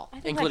all,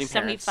 I think including like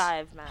parents.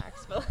 75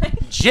 max, but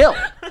like. Jill,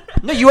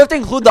 no, you have to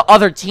include the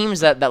other teams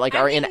that like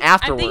are in I'm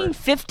afterward. thinking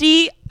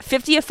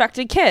 50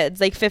 affected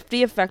kids, like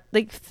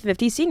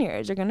 50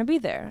 seniors are gonna be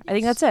there. I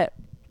think that's it.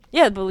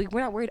 Yeah, but like,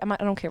 we're not worried. I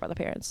don't care about the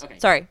parents. Okay.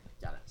 Sorry,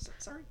 Got it.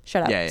 Sorry.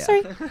 shut up. Yeah, yeah.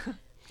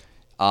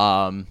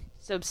 Sorry.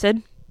 So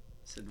Sid,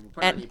 So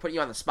And- put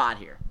you on the spot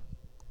here.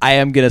 I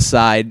am gonna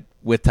side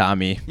with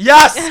Tommy.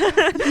 Yes,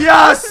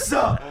 yes.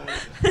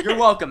 You're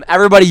welcome,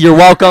 everybody. You're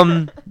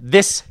welcome.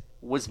 This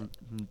was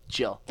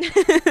Jill.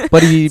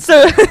 But he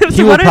so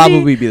he will what are the-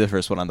 probably be the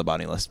first one on the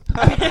bounty list.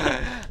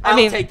 I'll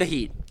mean- take the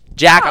heat.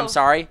 Jack, Wow. I'm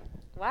sorry.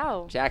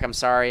 Wow. Jack, I'm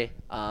sorry.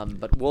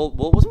 But we'll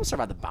start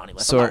about the bounty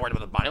list. So- I'm not worried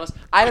about the bounty list.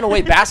 I have an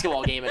away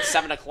basketball game at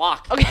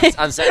 7:00. Okay.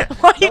 On Saturday.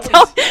 Why are you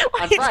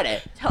On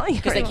Friday. telling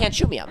Because they everyone? can't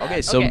shoot me on that.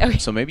 Okay, so Okay.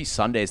 so maybe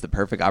Sunday is the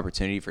perfect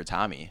opportunity for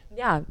Tommy.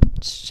 Yeah.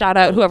 Shout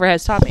out whoever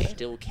has Tommy.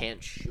 Still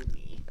can't shoot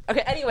me.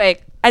 Okay.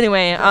 Anyway.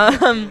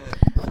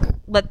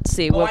 Let's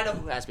see. Oh, what- I know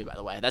who has me, by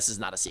the way. This is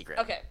not a secret.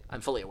 Okay. I'm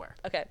fully aware.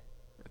 Okay.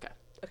 Okay.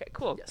 Okay.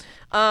 Cool. Yes.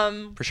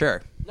 For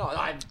sure. No,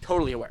 I'm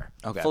totally aware.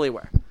 Okay. Fully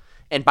aware.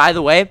 And by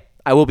the way,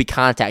 I will be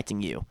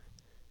contacting you.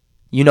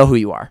 You know who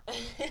you are.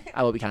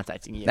 I will be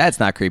contacting you. That's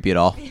not creepy at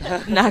all.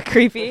 Not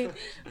creepy.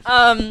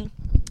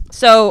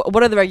 So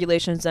what are the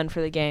regulations then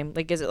for the game?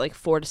 Like, is it like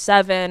 4 to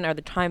 7? Or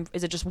the time?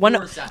 Is it just when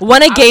 4 to 7.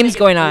 when I a would game's make it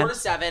going 4 on? to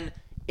 7.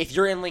 If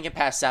you're in Lincoln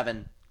past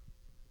 7.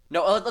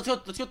 No, let's go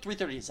 3:30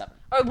 to 7.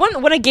 Or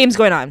when a game's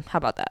going on? How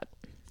about that?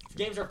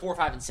 Games are 4,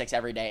 5, and 6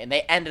 every day, and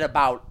they end at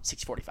about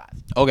 6:45.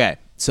 Okay,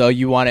 so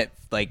you want it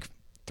like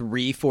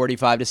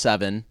 3:45 to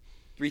 7.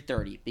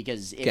 3:30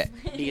 because Okay.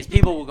 because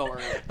people will go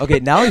early. Okay,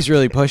 now he's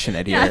really pushing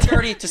it here.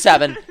 3:30 to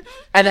 7,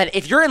 and then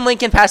if you're in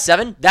Lincoln past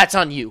 7, that's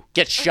on you.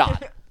 Get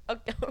shot.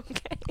 Okay.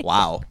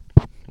 Wow.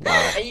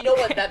 Wow. And you know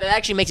what? That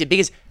actually makes it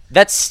because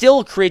that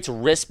still creates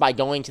risk by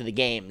going to the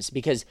games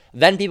because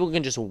then people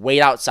can just wait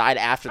outside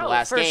after the Oh,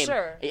 last for game,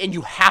 sure. and you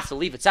have to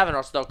leave at 7 or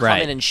else they'll come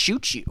Right. in and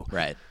shoot you.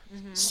 Right.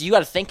 So you got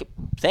to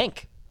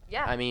think.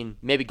 Yeah. I mean,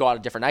 maybe go out a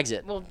different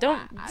exit. Well,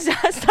 don't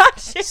stop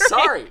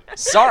sharing.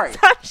 Sorry.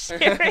 Stop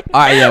sharing.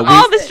 All right, yeah,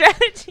 all the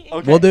strategy.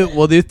 Okay.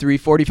 We'll do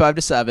 3:45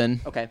 to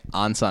 7 Okay.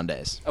 on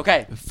Sundays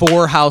Okay.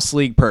 for house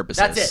league purposes.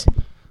 That's it.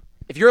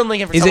 If you're in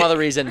Lincoln for Is some it- other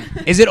reason,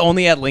 Is it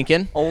only at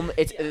Lincoln?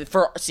 it's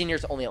for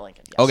seniors only at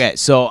Lincoln. Yes. Okay,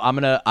 so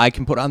I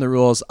can put on the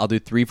rules. I'll do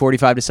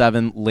 3:45 to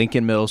 7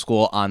 Lincoln Middle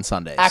School on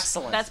Sundays.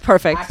 Excellent. That's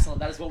perfect. Excellent.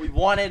 That is what we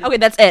wanted. Okay,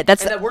 that's it.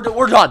 That's And then we're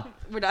done.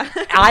 we're done.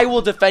 I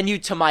will defend you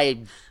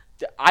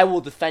I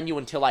will defend you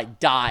until I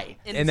die.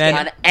 And then-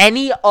 on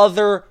any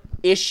other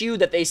issue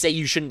that they say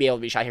you shouldn't be able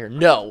to be shot here.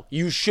 No,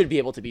 you should be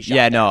able to be shot.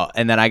 Yeah, there. no,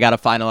 and then I gotta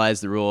finalize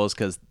the rules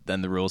because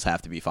then the rules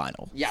have to be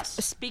final. Yes.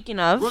 Speaking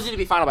of, Rules need to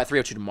be final by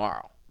 3:02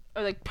 tomorrow.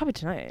 or like probably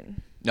tonight.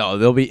 No,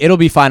 it'll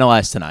be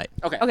finalized tonight.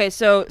 Okay. Okay,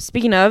 so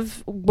speaking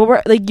of, what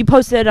were like you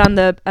posted on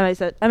the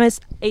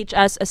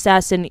MSHS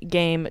Assassin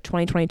Game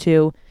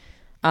 2022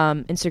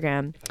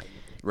 Instagram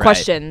Right.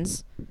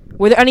 questions.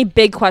 Were there any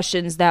big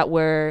questions that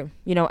were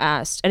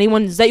asked? Any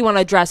ones that you want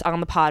to address on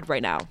the pod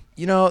right now?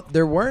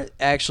 There weren't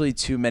actually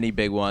too many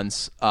big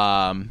ones.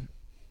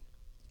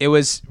 It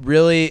was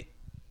really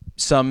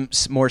some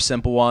more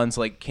simple ones,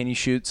 like can you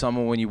shoot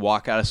someone when you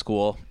walk out of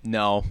school?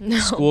 No.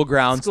 School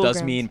grounds School does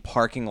grounds. mean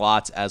parking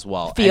lots as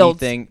well.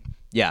 Fields.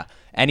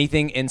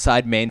 Anything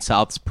inside Maine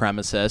South's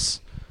premises,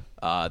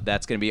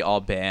 that's going to be all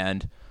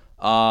banned.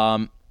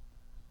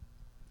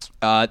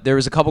 There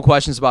was a couple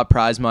questions about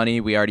prize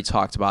money. We already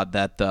talked about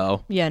that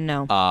though. Yeah,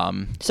 no.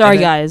 and Sorry,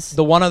 then guys.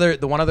 The one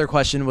other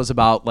question was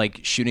about like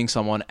shooting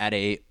someone at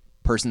a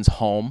person's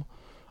home.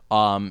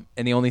 And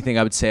the only thing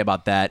I would say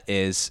about that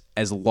is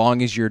as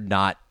long as you're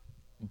not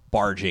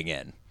barging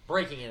in.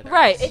 Breaking into their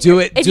Right. house.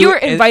 If you were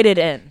invited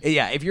in.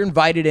 Yeah, if you're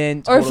invited in,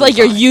 Or if totally like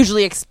you're fine.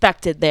 usually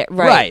expected there,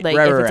 right? Like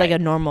if it's like right. a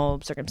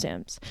normal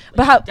circumstance.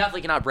 But how?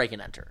 Definitely cannot break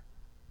and enter.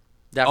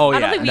 Oh, Definitely. I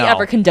don't yeah, think we no.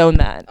 ever condone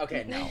that.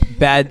 Okay, no.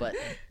 bad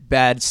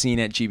But scene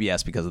at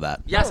GBS because of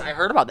that. yes, I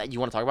heard about that. You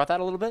want to talk about that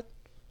a little bit?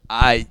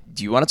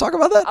 Do you want to talk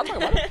about that? I'll talk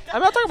about it.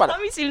 I'm not talking about it.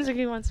 Tommy seems like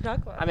he wants to talk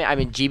about it. I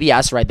mean,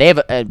 GBS, right? They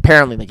have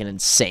apparently like an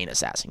insane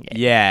assassin game.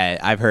 Yeah,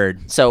 I've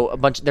heard. So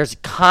there's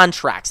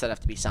contracts that have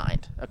to be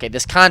signed. Okay,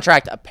 this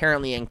contract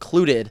apparently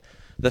included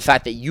the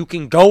fact that you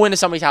can go into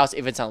somebody's house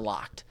if it's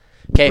unlocked.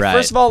 Okay, Right.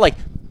 first of all, like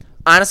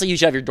honestly, you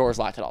should have your doors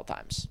locked at all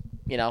times.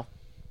 You know,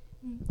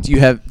 Do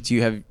you have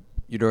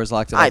your doors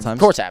locked at all times? Of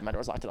course I have my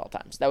doors locked at all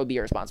times. That would be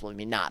irresponsible of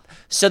me not.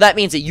 So that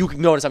means that you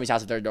can go into somebody's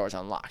house if their doors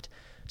are unlocked.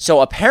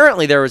 So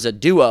apparently there was a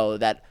duo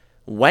that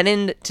went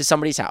into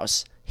somebody's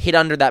house, hid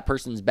under that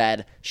person's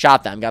bed,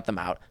 shot them, got them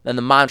out. Then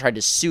the mom tried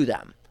to sue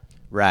them.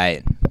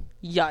 Right.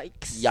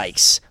 Yikes.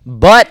 Yikes.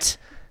 But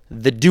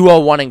the duo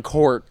won in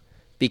court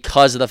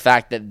because of the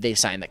fact that they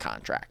signed the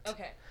contract.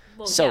 Okay.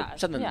 Well, So yeah,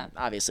 something yeah.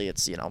 obviously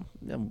it's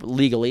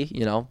legally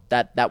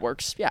that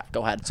works. Yeah,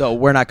 go ahead. So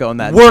we're not going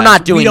that. We're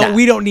not doing we don't, that.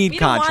 We don't need We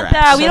don't want contracts.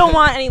 that. We don't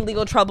want any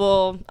legal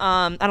trouble.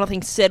 I don't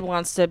think Sid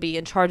wants to be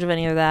in charge of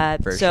any of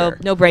that. For so sure.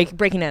 no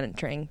breaking and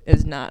entering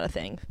is not a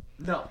thing.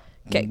 No.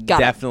 Okay, got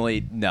it.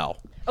 Definitely no.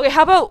 Okay,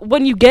 how about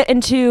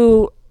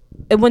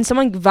when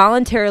someone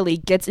voluntarily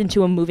gets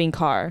into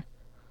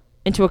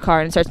a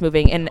car and starts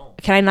moving, and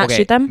can I not Okay,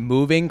 shoot them?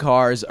 moving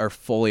cars are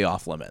fully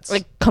off limits.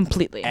 Like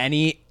completely.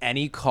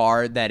 any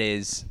car that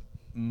is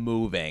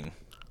moving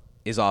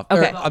is off.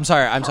 Okay. I'm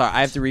sorry.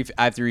 I have to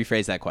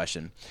rephrase that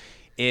question.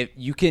 If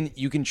you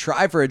can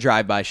try for a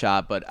drive-by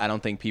shot, but I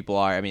don't think people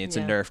are. I mean, it's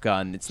a Yeah. Nerf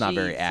gun. It's not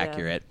very Jeez, yeah.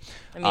 accurate.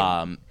 I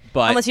mean,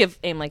 But unless you have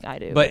aim like I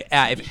do. But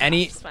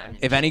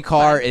if any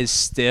car is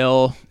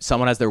still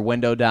someone has their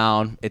window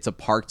down, it's a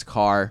parked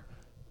car,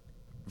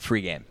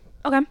 free game.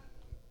 Okay.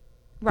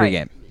 Right. Free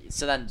game.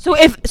 So then So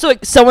if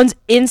someone's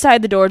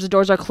inside the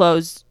doors are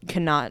closed, you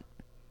cannot.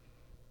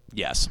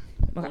 Yes.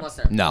 unless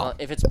they're No. well,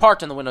 if it's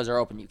parked and the windows are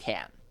open, you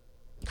can.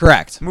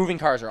 Correct. Moving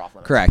cars are off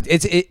limits. Correct.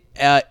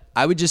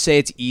 I would just say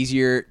it's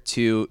easier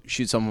to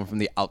shoot someone from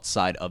the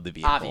outside of the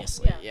vehicle.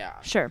 Obviously, yeah.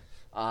 Sure.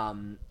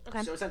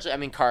 So essentially, I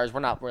mean, cars.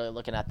 We're not really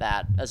looking at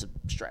that as a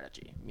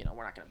strategy.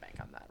 We're not going to bank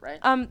on that,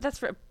 right? That's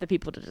for the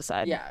people to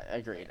decide. Yeah,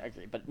 agreed.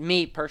 But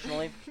me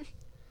personally,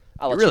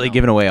 I'll You're let really you know.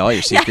 giving away all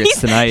your secrets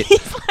tonight.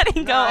 He's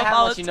letting go No, I of haven't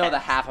all let the you know the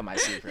tips. half of my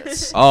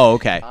secrets. Oh,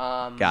 okay.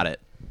 Got it.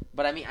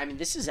 But I mean,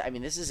 this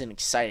is an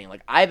exciting.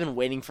 Like I've been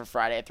waiting for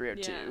Friday at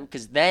 3:02 Yeah.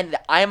 because then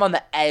I am on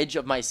the edge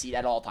of my seat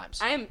at all times.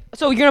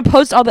 So you're gonna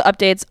post all the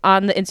updates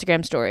on the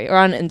Instagram story or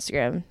on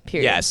Instagram.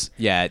 Period. Yes.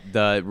 Yeah.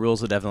 The rules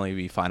will definitely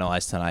be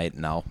finalized tonight,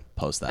 and I'll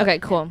post that. Okay.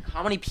 Cool.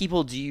 How many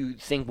people do you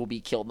think will be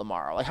killed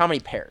tomorrow? Like how many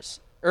pairs?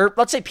 Or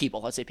let's say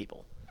people.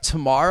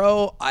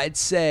 Tomorrow, I'd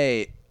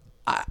say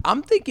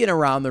I'm thinking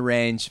around the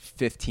range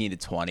 15 to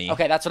 20.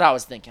 Okay, that's what I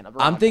was thinking.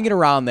 I'm thinking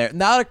around there.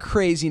 Not a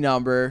crazy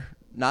number.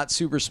 Not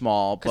super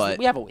small, but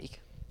we have a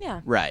week.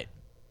 Yeah. right.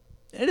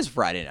 It is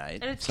Friday night.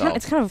 And it's so.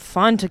 kind of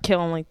fun to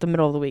kill in like the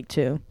middle of the week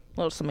too. A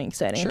little something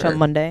exciting until Sure.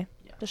 Monday.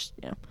 Yeah. Just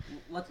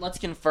Let's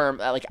confirm.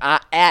 If I'm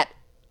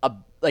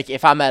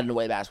at an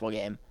away basketball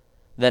game,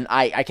 then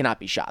I cannot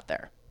be shot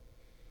there.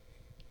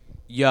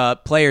 Yeah,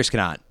 players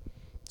cannot.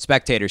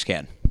 Spectators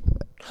can.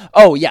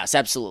 Oh yes,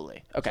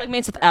 absolutely. Okay. like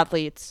mates with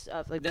athletes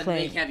like Then they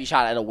playing. can't be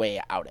shot at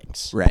away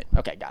outings. Right.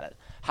 Okay, got it.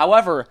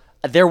 However,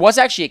 there was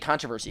actually a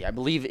controversy. I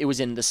believe it was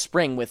in the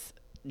spring with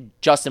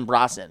Justin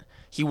Brosnan.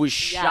 He was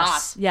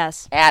shot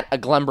Yes. at a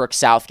Glenbrook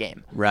South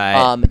game.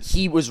 Right.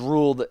 He was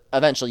ruled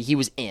eventually. He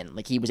was in,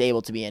 like he was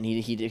able to be in.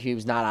 He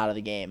was not out of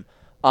the game.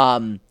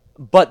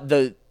 But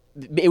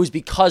it was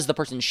because the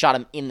person shot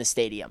him in the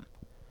stadium.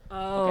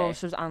 Oh, Okay.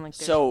 so it was on like.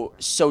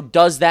 So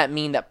does that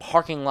mean that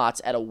parking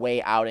lots at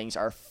away outings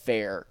are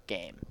fair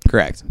game?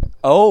 Correct.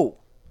 Oh,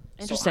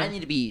 Interesting. So I need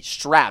to be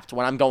strapped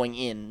when I'm going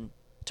in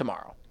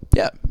tomorrow.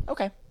 Yeah.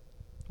 Okay.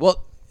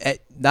 Well,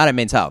 not at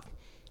Main South.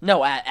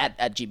 No, at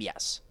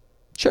GBS.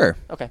 Sure.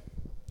 Okay.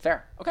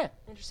 Fair. Okay.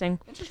 Interesting.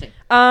 Interesting.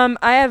 I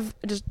have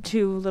just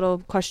two little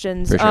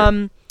questions. For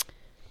sure.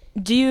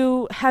 Do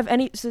you have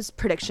any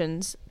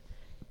predictions?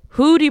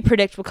 Who do you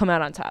predict will come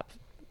out on top?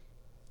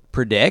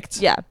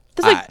 Predict? Yeah.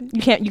 That's like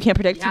you can't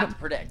predict. You have to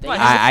predict. Why?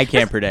 I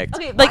can't predict.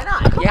 Okay, Why like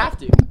not? You have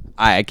to.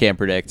 I can't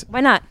predict.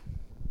 why not?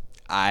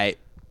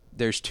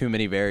 There's too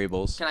many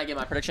variables. Can I get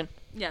my prediction?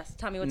 Yes.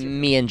 Tell me what's your.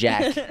 Me and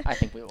Jack. I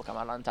think we will come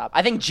out on top.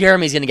 I think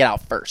Jeremy's gonna get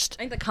out first.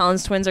 I think the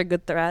Collins twins are a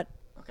good threat.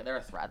 Okay, they're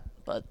a threat,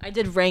 but I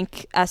did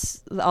rank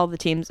all the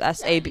teams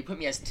S A you B. put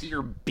me as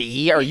tier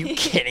B. Are you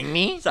kidding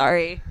me?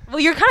 Sorry. Well,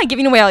 you're kind of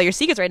giving away all your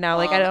secrets right now.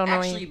 Like I don't know.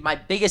 Actually, my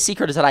biggest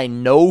secret is that I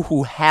know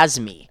who has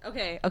me.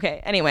 Okay.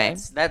 Okay. Anyway.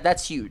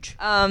 That's huge.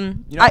 You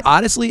know,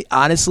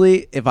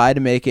 honestly, if I had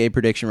to make a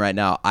prediction right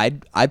now,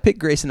 I'd pick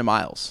Grayson and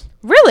Miles.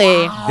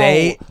 Really? Wow.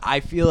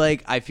 I feel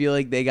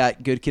like they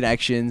got good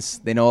connections.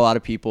 They know a lot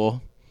of people.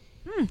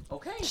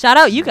 Okay. Shout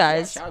out you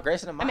guys. Shout out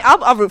Grayson and I Miles.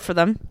 mean, I'll root for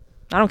them.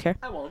 I don't care.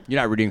 I won't.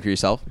 You're not rooting for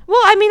yourself. Well,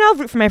 I mean, I'll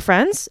root for my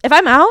friends if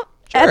I'm out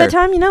at Sure. that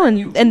time, you know.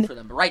 You root And for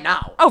them, but right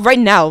now, right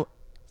now,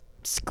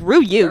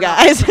 screw you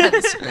guys.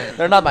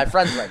 they're not my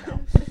friends right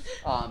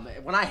now.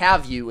 When I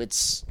have you,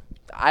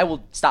 I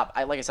will stop.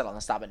 Like I said,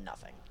 I'll stop at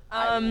nothing.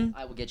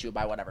 I will get you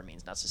by whatever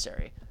means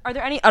necessary. Are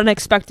there any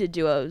unexpected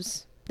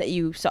duos that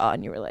you saw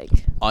and you were like,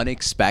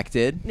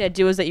 Unexpected. yeah,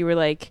 duos that you were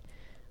like,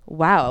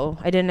 wow,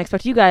 I didn't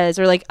expect you guys,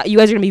 or like you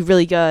guys are gonna be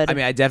really good. I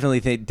mean, I definitely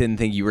didn't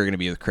think you were going to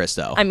be with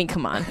Christo. I mean,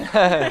 come on.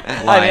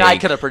 I mean, I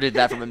could have predicted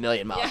that from a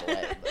million miles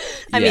away.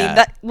 I Yeah.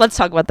 mean, let's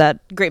talk about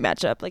that great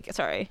matchup. Like,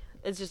 sorry,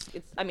 it's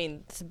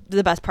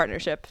the best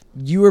partnership.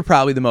 You were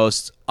probably the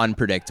most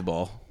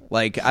unpredictable.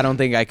 Like, I don't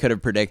think I could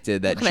have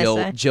predicted that What can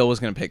I say? Jill was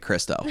going to pick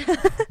Christo.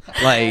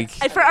 Like,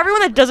 And for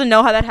everyone that doesn't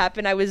know how that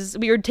happened,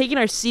 we were taking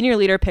our senior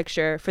leader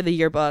picture for the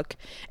yearbook,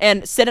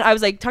 and I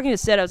was like talking to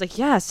Sid. I was like,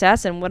 yeah,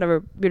 Sasson, whatever.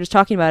 We were just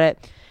talking about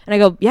it, and I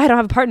go, yeah, I don't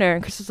have a partner.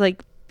 And Crystal's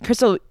like,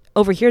 Crystal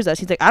overhears us.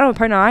 He's like, I don't have a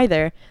partner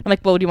either. I'm like,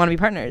 well, do you want to be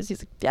partners?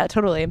 He's like, yeah,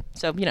 totally.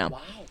 So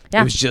Wow.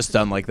 yeah, it was just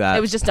done like that.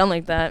 it was just done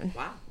like that.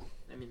 Wow.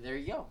 I mean, there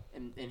you go.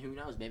 And who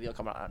knows? Maybe he'll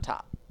come out on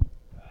top.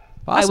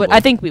 Possible. I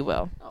think we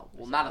will. Oh,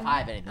 well, not if I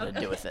have anything to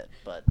do with it,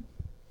 but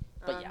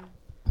yeah.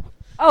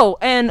 Oh,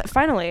 and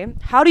finally,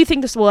 how do you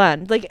think this will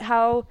end? Like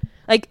how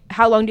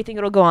long do you think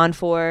it'll go on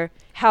for?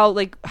 How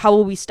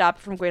will we stop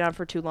from going on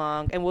for too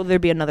long? And will there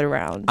be another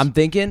round? I'm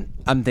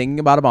thinking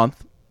about a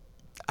month.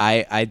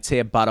 I'd say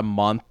about a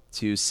month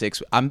to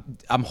 6. I'm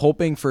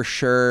hoping for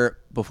sure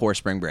before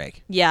spring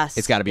break. yes,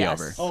 It's got to be yes.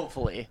 over.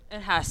 Hopefully. It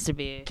has to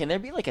be. Can there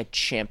be like a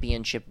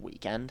championship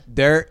weekend?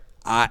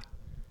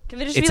 Can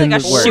there just It's be in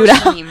like a the works.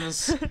 shootout?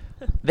 Teams,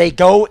 they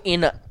go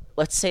in,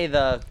 let's say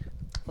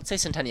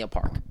Centennial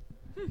Park.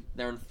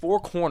 They're in 4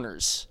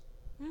 corners.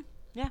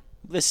 Yeah,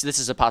 This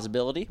is a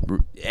possibility.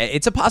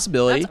 It's a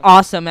possibility. that's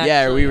awesome. Actually.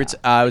 Yeah, we were.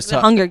 I was the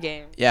talking. Hunger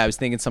Game. Yeah, I was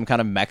thinking some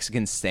kind of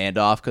Mexican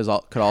standoff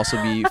could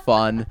also be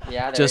fun.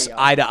 Yeah, there just you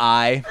go. eye to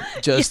eye.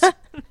 Just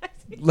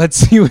let's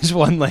see which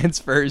one lands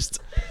first.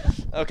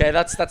 Okay,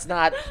 that's not,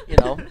 that's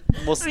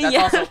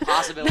Yeah. also a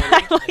possibility.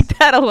 I like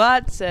that a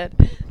lot, Sid.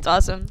 It's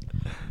awesome.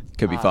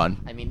 Could be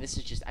fun. I mean,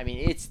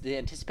 it's the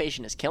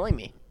anticipation is killing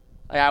me.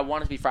 Like, I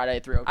want it to be Friday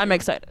at 3:00. I'm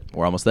excited.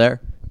 We're almost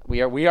there. We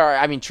are.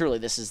 I mean, truly,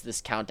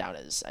 this countdown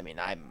is. I mean,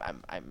 I'm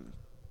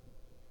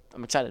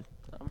excited.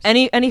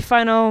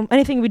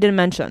 Anything we didn't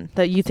mention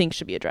that you think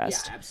should be Yeah,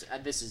 addressed?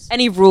 this is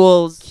Any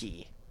rules?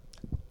 key.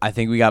 I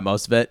think we got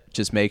most of it.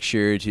 Just make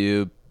sure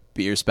to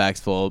be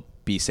respectful,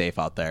 be safe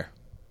out there.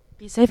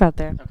 Be safe out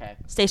there. Okay,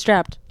 Stay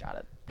strapped. got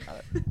it.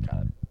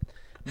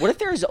 What if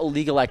there is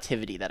illegal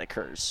activity that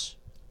occurs?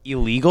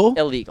 Illegal?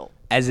 Illegal.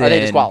 As Are they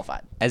in-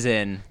 disqualified? As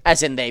in,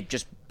 They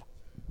just.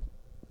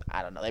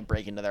 I don't know. They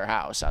break into their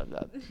house.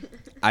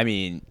 I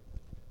mean,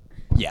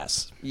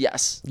 yes.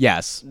 Yes.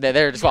 Yes.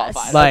 They're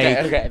disqualified. Yes. Like-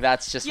 okay,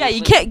 that's just. Yeah,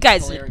 you can't,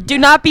 guys. Do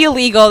not be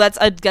illegal. That's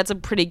a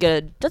pretty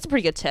good. That's a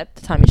pretty good tip.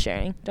 The Tommy's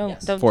sharing. Don't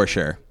Yes. don't. For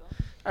sure.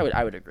 I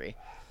would agree.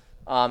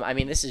 I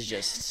mean, this is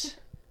just.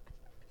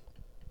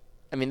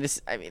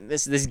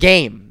 This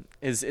game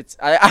is it's.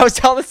 I was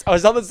telling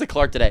this to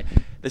Clark today.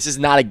 This is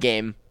not a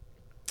game.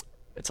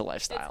 It's a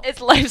lifestyle. It's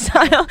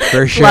lifestyle.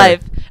 For It's sure.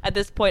 life. At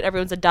this point,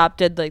 everyone's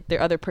adopted like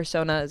their other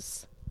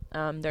personas,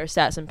 their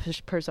assassin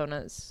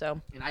personas.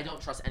 So And I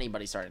don't trust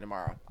anybody starting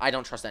tomorrow. I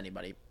don't trust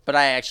anybody, but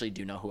I actually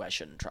do know who I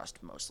shouldn't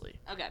trust mostly.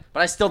 okay,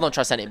 But I still don't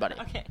trust anybody.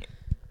 okay,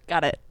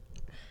 got it.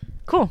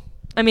 Cool.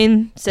 I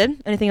mean,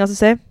 Sid, anything else to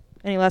say?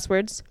 Any last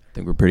words? I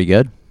think we're pretty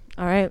good.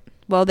 All right.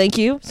 Well, thank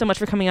you so much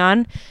for coming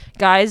on,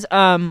 guys.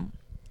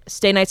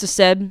 Stay nice with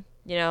Sid.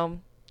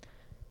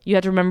 You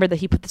have to remember that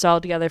he put this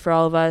all together for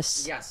all of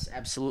us. Yes,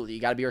 absolutely.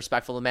 You got to be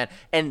respectful of the man.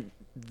 And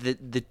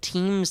the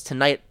teams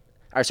tonight,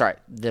 or sorry,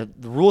 the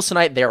rules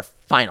tonight, they're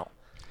final.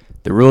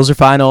 The rules are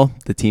final.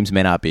 The teams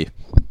may not be.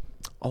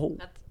 Oh,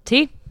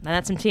 Tea?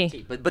 That's some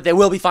tea. but they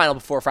will be final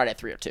before Friday at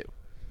 3:02.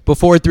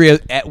 Before 3,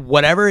 at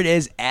whatever it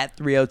is at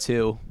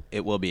 3:02,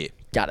 it will be.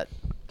 Got it.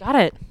 Got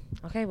it.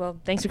 Okay, well,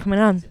 thanks for coming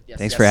on. Yes,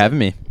 Thanks yes, for sir. having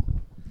me.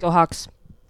 Go Hawks.